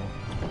careful.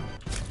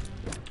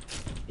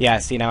 Yeah,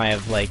 see, now I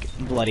have, like,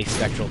 Bloody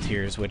Spectral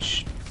Tears,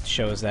 which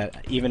shows that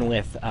even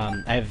with...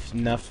 I have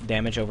enough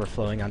damage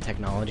overflowing on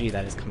technology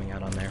that is coming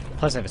out on there.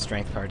 Plus, I have a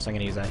Strength card, so I'm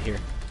going to use that here.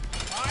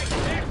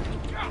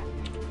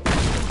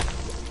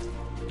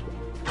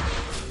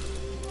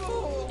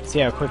 See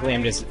how quickly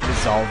I'm just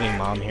dissolving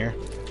Mom here?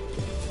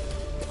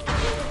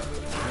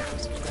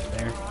 Right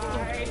there.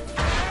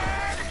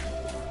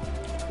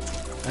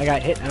 I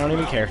got hit. I don't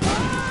even care.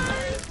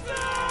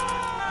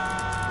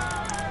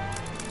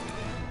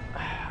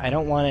 I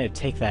don't want to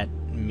take that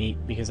meat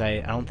because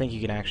I don't think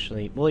you can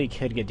actually... Well, you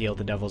could get deal with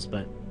the devils,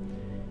 but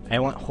I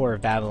want Whore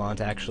of Babylon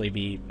to actually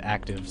be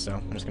active, so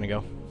I'm just going to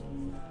go.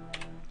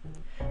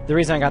 The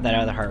reason I got that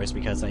out of the heart was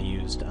because I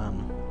used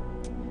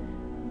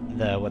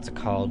the... what's it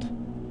called?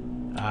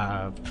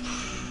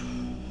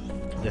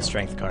 The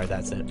strength card,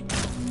 that's it.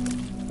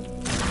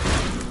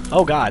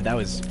 Oh god, that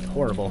was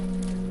horrible.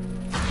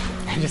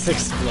 It just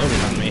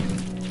exploded on me.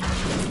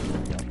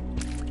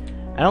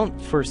 I don't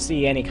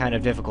foresee any kind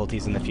of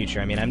difficulties in the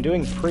future. I mean, I'm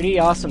doing pretty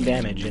awesome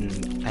damage,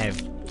 and I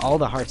have all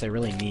the hearts I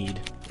really need.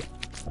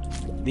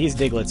 These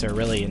Digletts are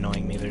really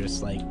annoying me. They're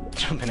just, like,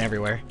 jumping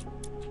everywhere.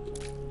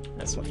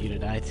 I just want you to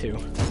die, too.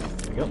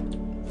 There we go.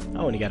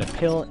 Oh, and you got a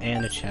pill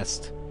and a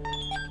chest.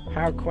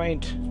 How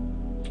quaint.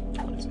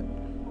 What is it?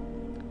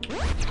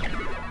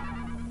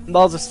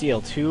 Balls of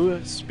Steel,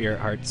 2 Spirit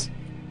Hearts.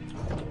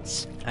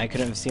 I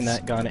couldn't have seen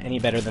that gone any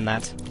better than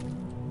that.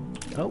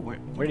 Oh,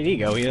 where did he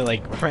go? He,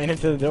 like, ran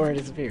into the door and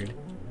disappeared.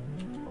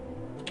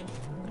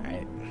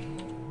 Alright.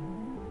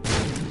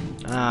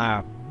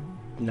 Ah,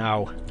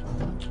 no.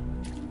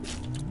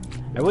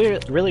 I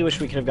really wish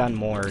we could have gotten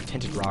more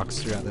tinted rocks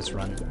throughout this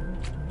run.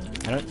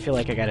 I don't feel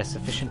like I got a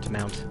sufficient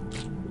amount.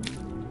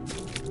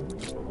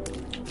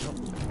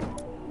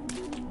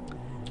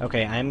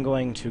 Okay, I'm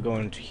going to go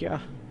into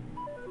here.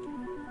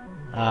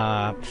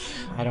 I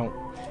don't...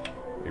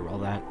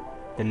 reroll that.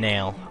 The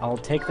nail. I'll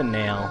take the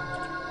nail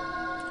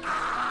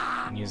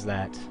and use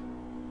that.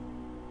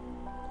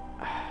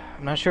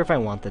 I'm not sure if I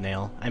want the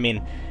nail. I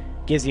mean,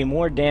 gives you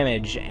more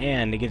damage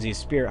and it gives you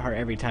Spirit Heart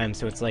every time,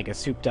 so it's like a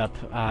souped up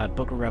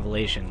Book of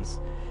Revelations.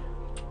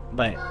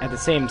 But at the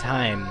same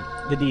time,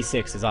 the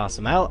D6 is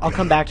awesome. I'll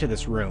come back to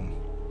this room,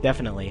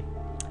 definitely,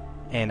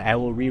 and I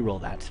will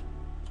reroll that.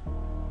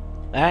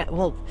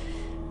 Well,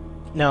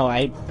 no,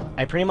 I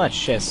pretty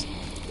much just...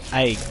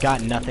 I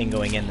got nothing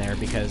going in there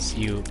because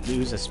you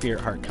lose a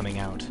Spirit Heart coming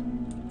out.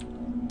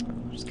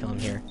 I'll just kill him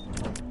here.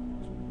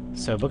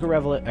 So Book of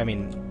Revelation, I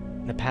mean,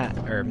 the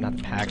not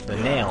the pack, the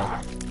nail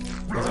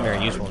wasn't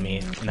very useful to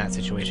me in that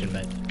situation,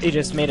 but it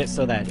just made it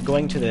so that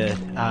going to the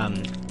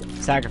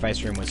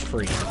sacrifice room was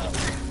free.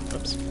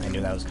 Oops, I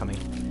knew that was coming.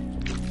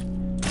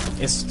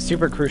 It's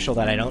super crucial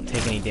that I don't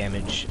take any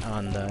damage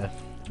on the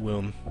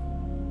womb.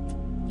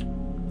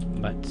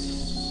 But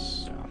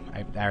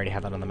I already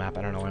have that on the map.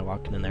 I don't know why I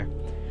walked in there.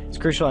 It's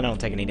crucial I don't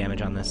take any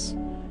damage on this.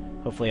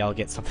 Hopefully I'll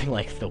get something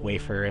like the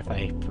wafer if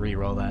I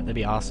re-roll that. That'd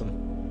be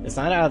awesome. It's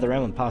not out of the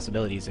realm of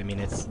possibilities. I mean,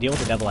 it's deal with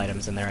the devil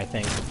items in there, I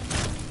think.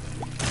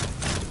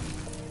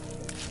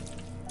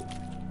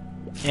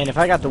 And if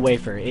I got the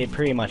wafer, it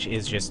pretty much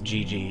is just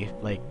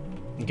GG. Like,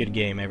 good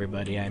game,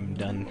 everybody. I'm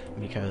done.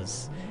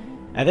 Because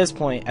at that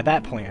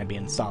point, I'd be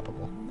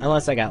unstoppable.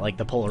 Unless I got, like,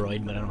 the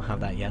Polaroid, but I don't have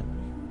that yet.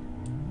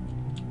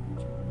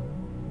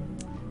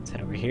 Let's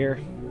head over here.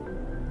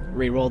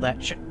 Re-roll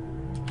that shit.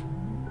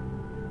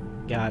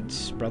 Got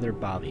Brother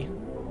Bobby.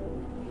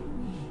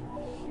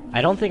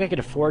 I don't think I could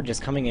afford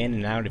just coming in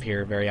and out of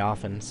here very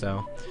often,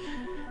 so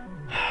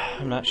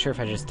I'm not sure if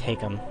I just take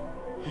him.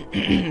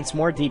 It's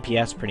more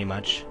DPS, pretty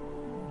much.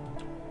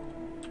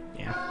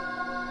 Yeah.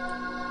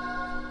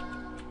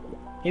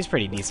 He's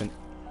pretty decent.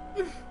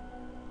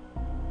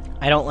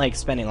 I don't like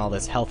spending all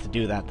this health to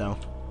do that, though.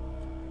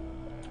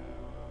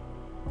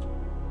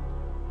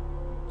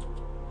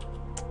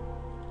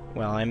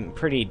 Well, I'm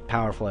pretty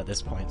powerful at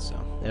this point, so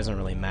it doesn't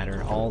really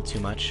matter all too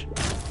much.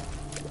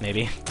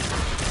 Maybe.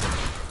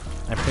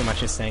 I'm pretty much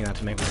just saying that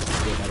to make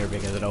myself feel better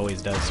because it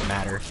always does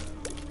matter.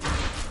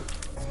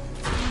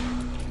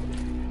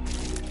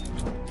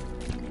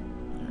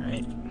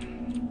 Alright.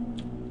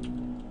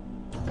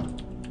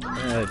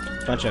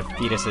 A bunch of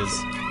fetuses.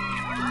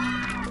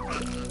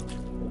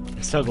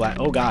 I'm so glad.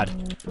 Oh god.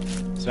 I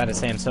was about to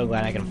say I'm so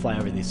glad I can fly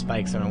over these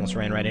spikes and I almost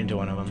ran right into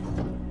one of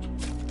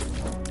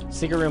them.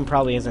 Secret room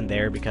probably isn't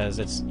there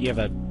because you have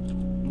a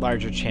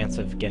larger chance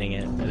of getting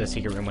it as a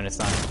secret room when it's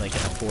not like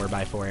in a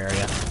 4x4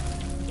 area.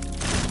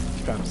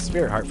 Dropped a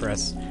Spirit Heart for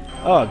us.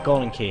 Oh, a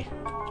golden key.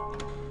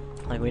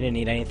 Like we didn't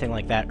need anything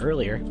like that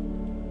earlier.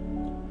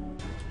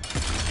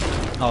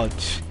 Oh,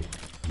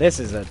 this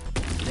is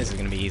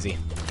gonna be easy.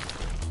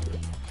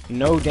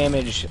 No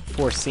damage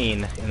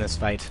foreseen in this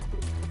fight.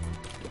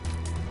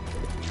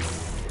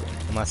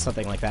 Unless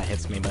something like that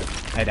hits me, but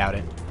I doubt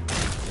it.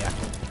 Yeah,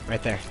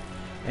 right there.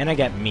 And I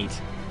get meat.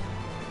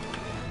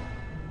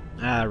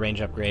 Range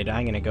upgrade.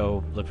 I'm gonna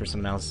go look for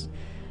something else.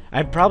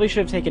 I probably should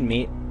have taken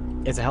meat.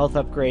 It's a health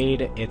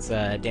upgrade, it's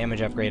a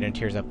damage upgrade, and a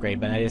tears upgrade,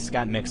 but I just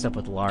got mixed up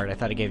with lard. I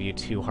thought it gave you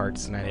 2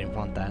 hearts, and I didn't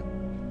want that.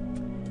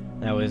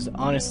 That was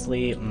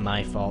honestly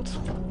my fault.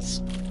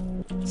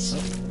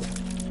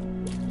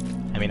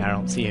 I mean, I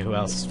don't see who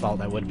else's fault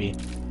that would be.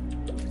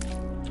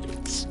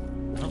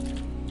 Oh.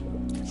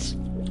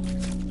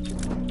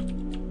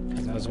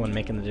 Because I was the one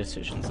making the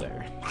decisions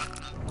there.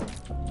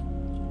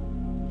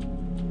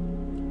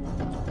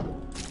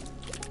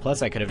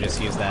 Plus, I could have just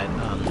used that,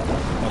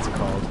 what's it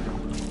called?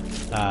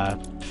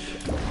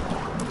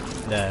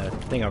 The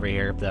thing over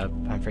here,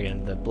 I'm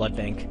forgetting, the blood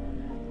bank.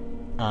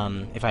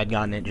 If I had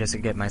gotten it just to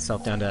get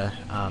myself down to,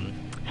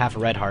 half a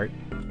red heart.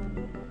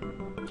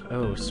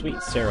 Oh, sweet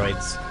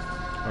steroids.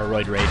 Or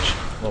roid rage.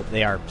 Well,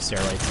 they are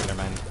steroids, so never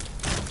mind.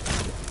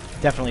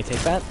 Definitely take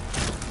that.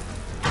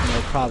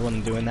 No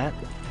problem doing that.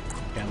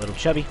 Got a little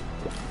chubby.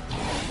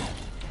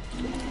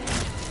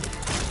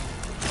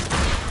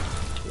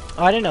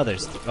 Oh, I didn't know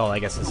there's... Oh, I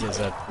guess this is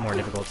a more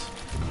difficult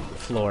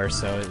floor,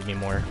 so it would be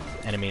more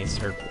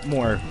enemies, or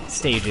more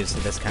stages to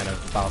this kind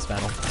of boss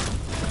battle.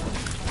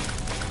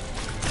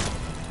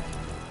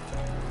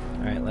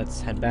 Alright,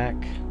 let's head back.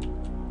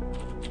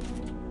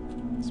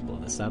 Let's blow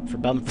this up for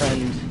Bum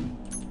Friend.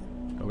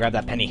 Go grab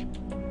that penny.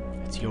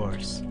 It's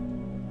yours.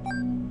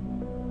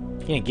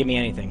 He didn't give me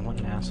anything. What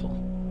an asshole.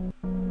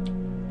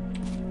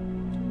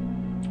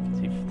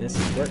 See if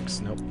this works.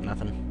 Nope,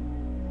 nothing.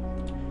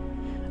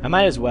 I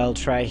might as well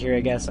try here, I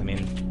guess. I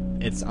mean,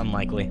 it's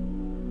unlikely.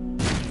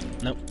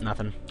 Nope,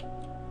 nothing.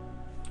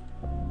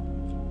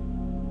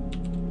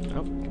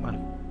 Oh, come on.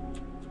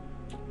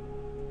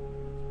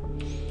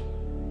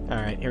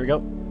 Alright, here we go.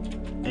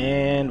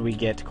 And we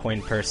get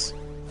coin purse.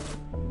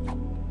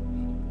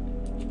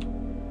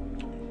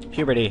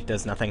 Puberty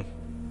does nothing.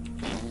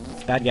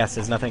 Bad gas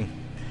does nothing.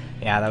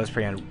 Yeah, that was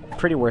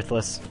pretty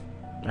worthless.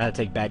 I'd rather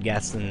take bad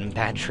gas than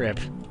bad trip.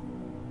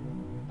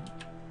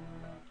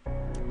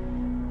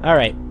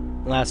 Alright,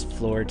 last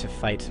floor to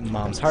fight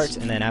Mom's Heart,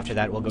 and then after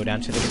that we'll go down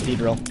to the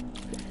cathedral.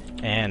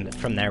 And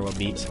from there we'll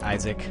beat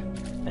Isaac.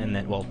 And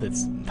then, well,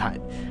 it's not,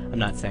 I'm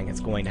not saying it's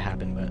going to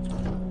happen, but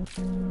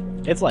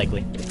it's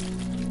likely.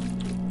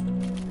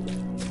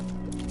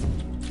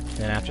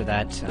 And after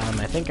that,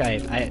 I think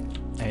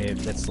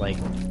it's like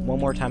one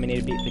more time I need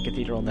to beat the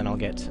cathedral, and then I'll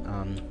get,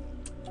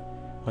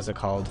 what's it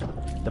called?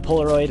 The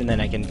Polaroid, and then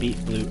I can beat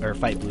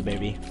fight Blue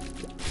Baby.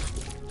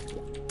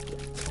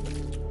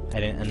 I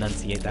didn't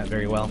enunciate that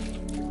very well.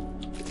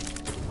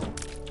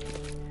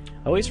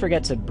 I always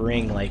forget to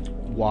bring, like,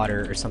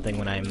 water or something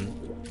when I'm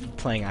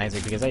playing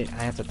Isaac, because I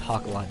have to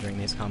talk a lot during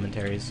these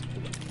commentaries.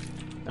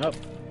 Oh.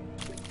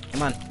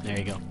 Come on. There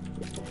you go.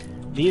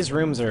 These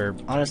rooms are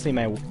honestly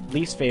my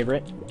least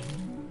favorite,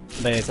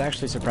 but it's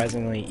actually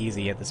surprisingly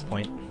easy at this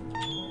point.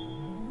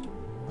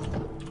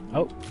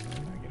 Oh.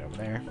 Get over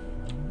there.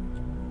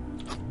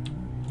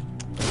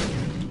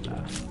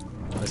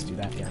 Let's do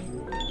that, yeah.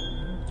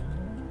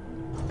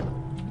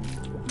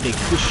 Big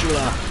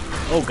Kushula!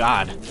 Oh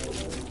god!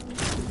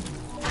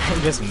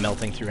 I'm just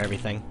melting through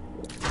everything.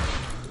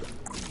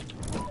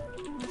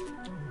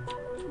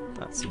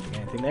 Not seeing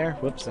anything there.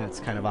 Whoops, that's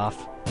kind of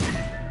off.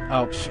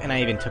 Oh, and I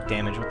even took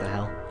damage. What the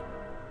hell?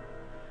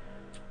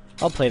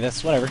 I'll play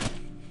this, whatever.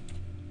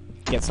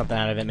 Get something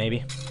out of it,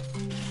 maybe.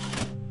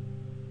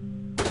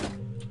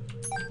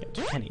 Get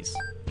 2 pennies.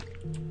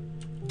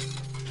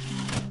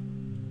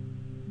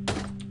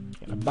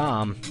 Get a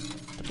bomb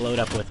to blow it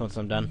up with once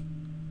I'm done.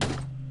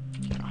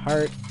 Get a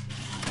heart.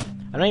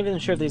 I'm not even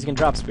sure if these can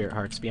drop spirit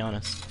hearts, to be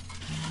honest.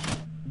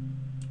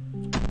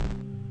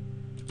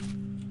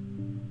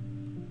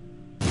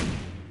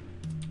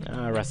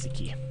 Rusty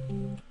key.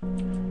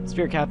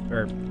 Spirit cap,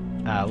 or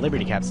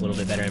Liberty cap's a little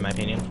bit better in my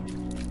opinion.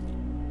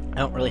 I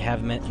don't really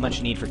have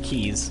much need for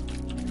keys.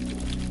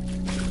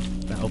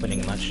 Not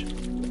opening much.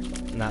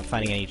 I'm not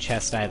finding any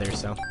chest either,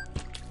 so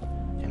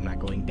I'm not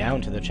going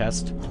down to the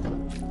chest.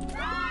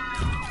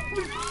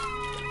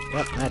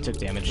 Yep, that took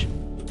damage.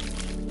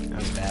 That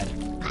was bad.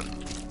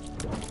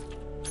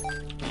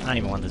 I don't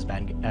even want this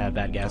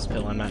bad gas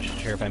pill. I'm not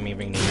sure if I'm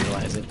even going to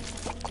utilize it.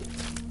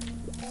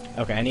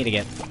 Okay, I need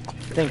to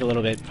think a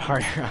little bit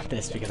harder on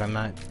this because I'm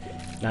not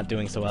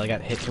doing so well. I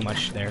got hit too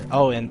much there.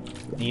 Oh, and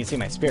you can see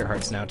my spirit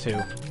hearts now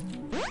too.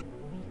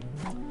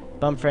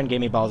 Bum Friend gave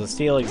me balls of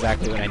steel,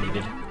 exactly what I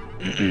needed.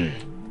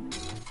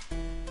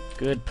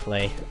 Good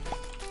play.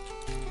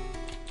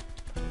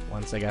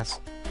 Once, I guess.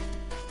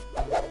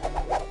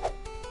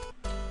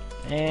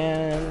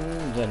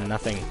 And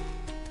nothing.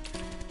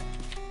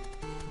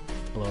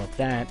 Blow up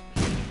that.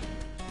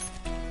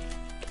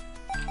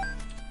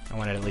 I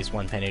wanted at least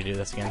 1 penny to do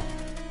this again.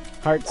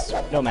 Hearts,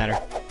 don't matter.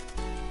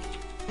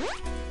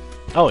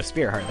 Oh, a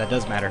spirit heart, that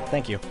does matter.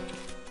 Thank you.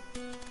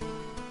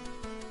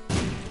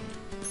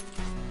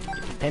 Get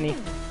a penny.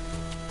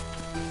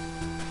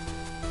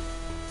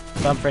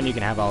 Bum Friend, you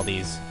can have all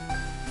these.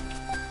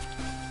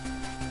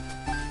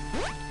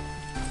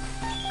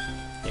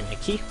 Give me a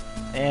key,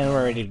 and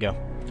we're ready to go.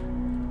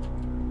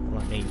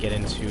 Let me get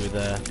into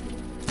the,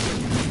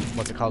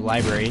 what's it called,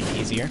 library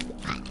easier.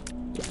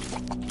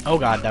 Oh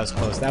god, that was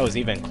close. That was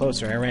even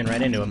closer. I ran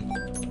right into him.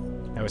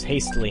 That was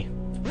hastily.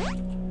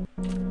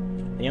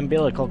 The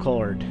umbilical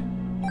cord.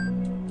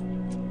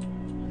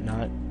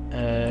 Not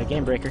a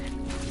game breaker.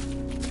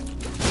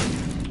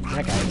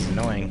 That guy is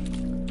annoying.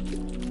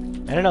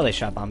 I didn't know they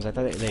shot bombs. I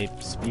thought they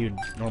spewed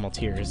normal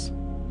tears.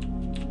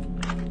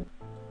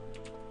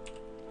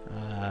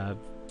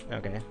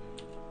 Okay.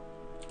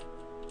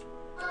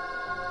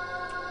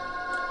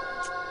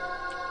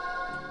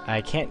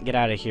 I can't get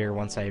out of here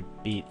once I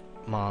beat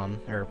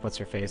Mom, or what's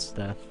her face,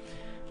 the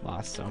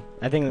boss, so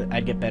I think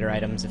I'd get better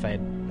items if I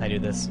do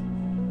this.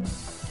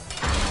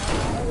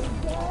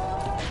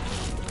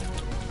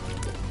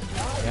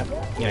 Yep,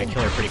 I'm gonna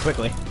kill her pretty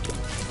quickly.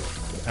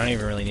 I don't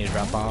even really need to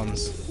drop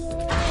bombs.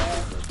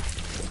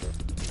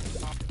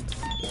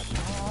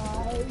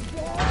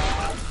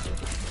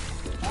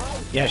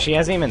 Yeah, she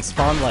hasn't even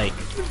spawned, like...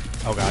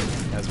 Oh god,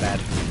 that was bad.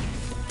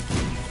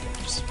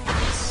 Just,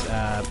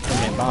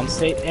 permanent bomb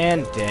state,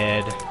 and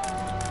dead.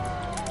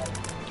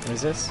 What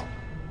is this?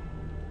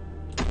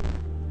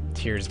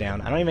 Tears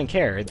down. I don't even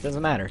care, it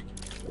doesn't matter.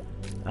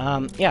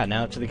 Yeah,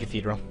 now to the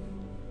cathedral.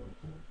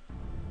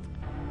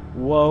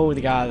 Whoa,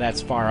 the god,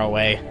 that's far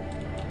away.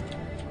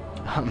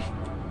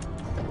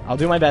 I'll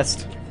do my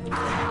best.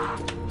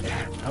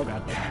 Oh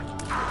god.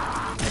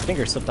 My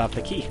finger slipped off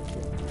the key.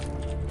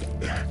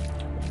 There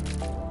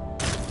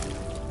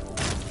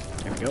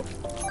we go.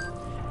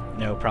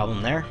 No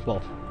problem there.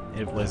 Well,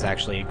 it was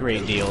actually a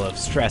great deal of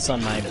stress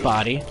on my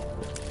body.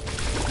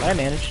 But I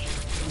managed.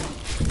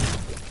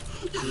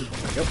 There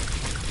we go.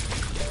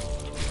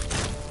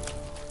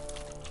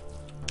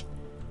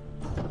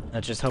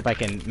 Let's just hope I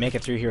can make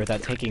it through here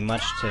without taking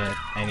much to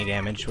any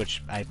damage,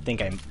 which I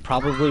think I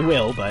probably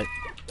will, but...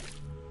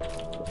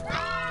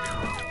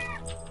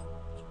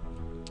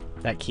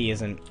 that key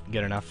isn't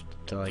good enough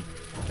to, like,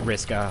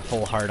 risk a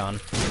whole heart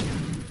on.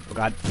 Oh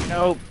god.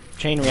 No!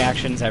 Chain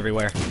reactions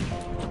everywhere.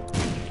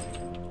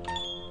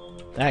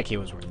 That key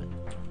was worth it.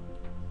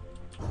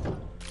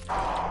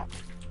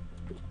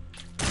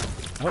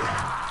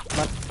 Oh, come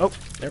on. Oh,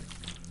 there.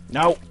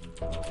 No!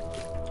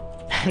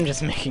 I'm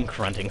just making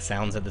grunting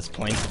sounds at this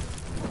point.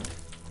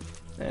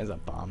 There's a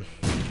bomb.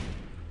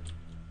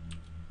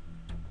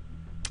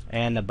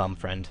 And a bum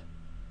friend.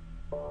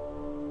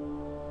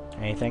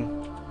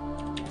 Anything?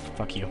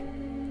 Fuck you.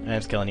 I'm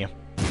just killing you.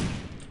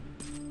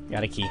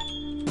 Got a key.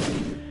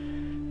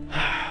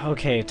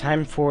 Okay,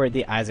 time for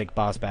the Isaac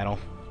boss battle.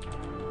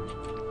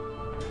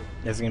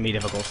 This is gonna be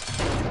difficult.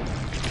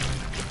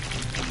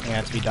 I'm gonna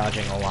have to be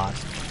dodging a lot.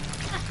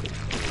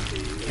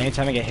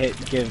 Anytime I get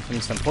hit, give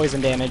him some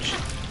poison damage.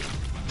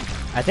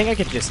 I think I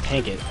could just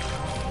tank it.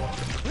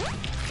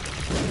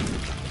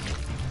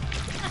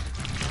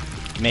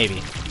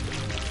 Maybe.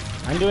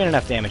 I'm doing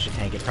enough damage to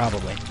tank it,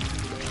 probably.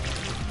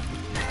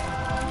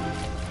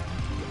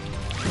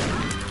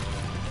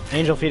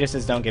 Angel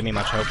fetuses don't give me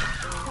much hope.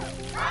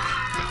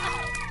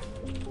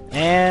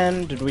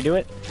 And did we do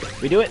it?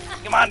 We do it?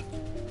 Come on!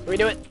 Did we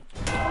do it?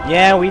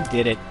 Yeah, we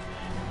did it.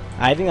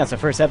 I think that's the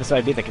first episode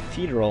I beat the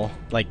cathedral,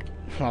 like,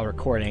 while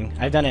recording.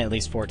 I've done it at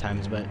least 4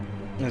 times, but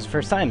it was the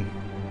first time.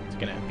 It's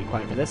gonna be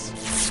quiet for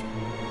this.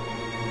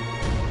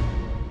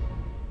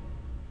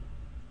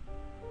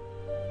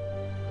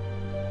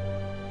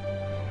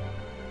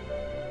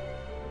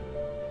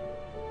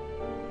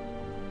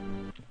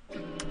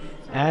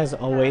 As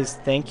always,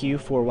 thank you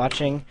for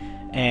watching,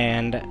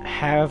 and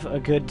have a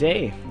good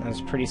day. That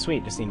was pretty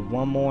sweet. Just need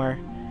one more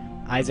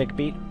Isaac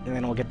beat, and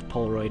then we'll get the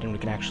Polaroid, and we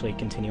can actually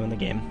continue in the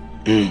game.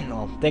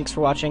 Well, thanks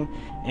for watching,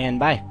 and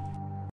bye.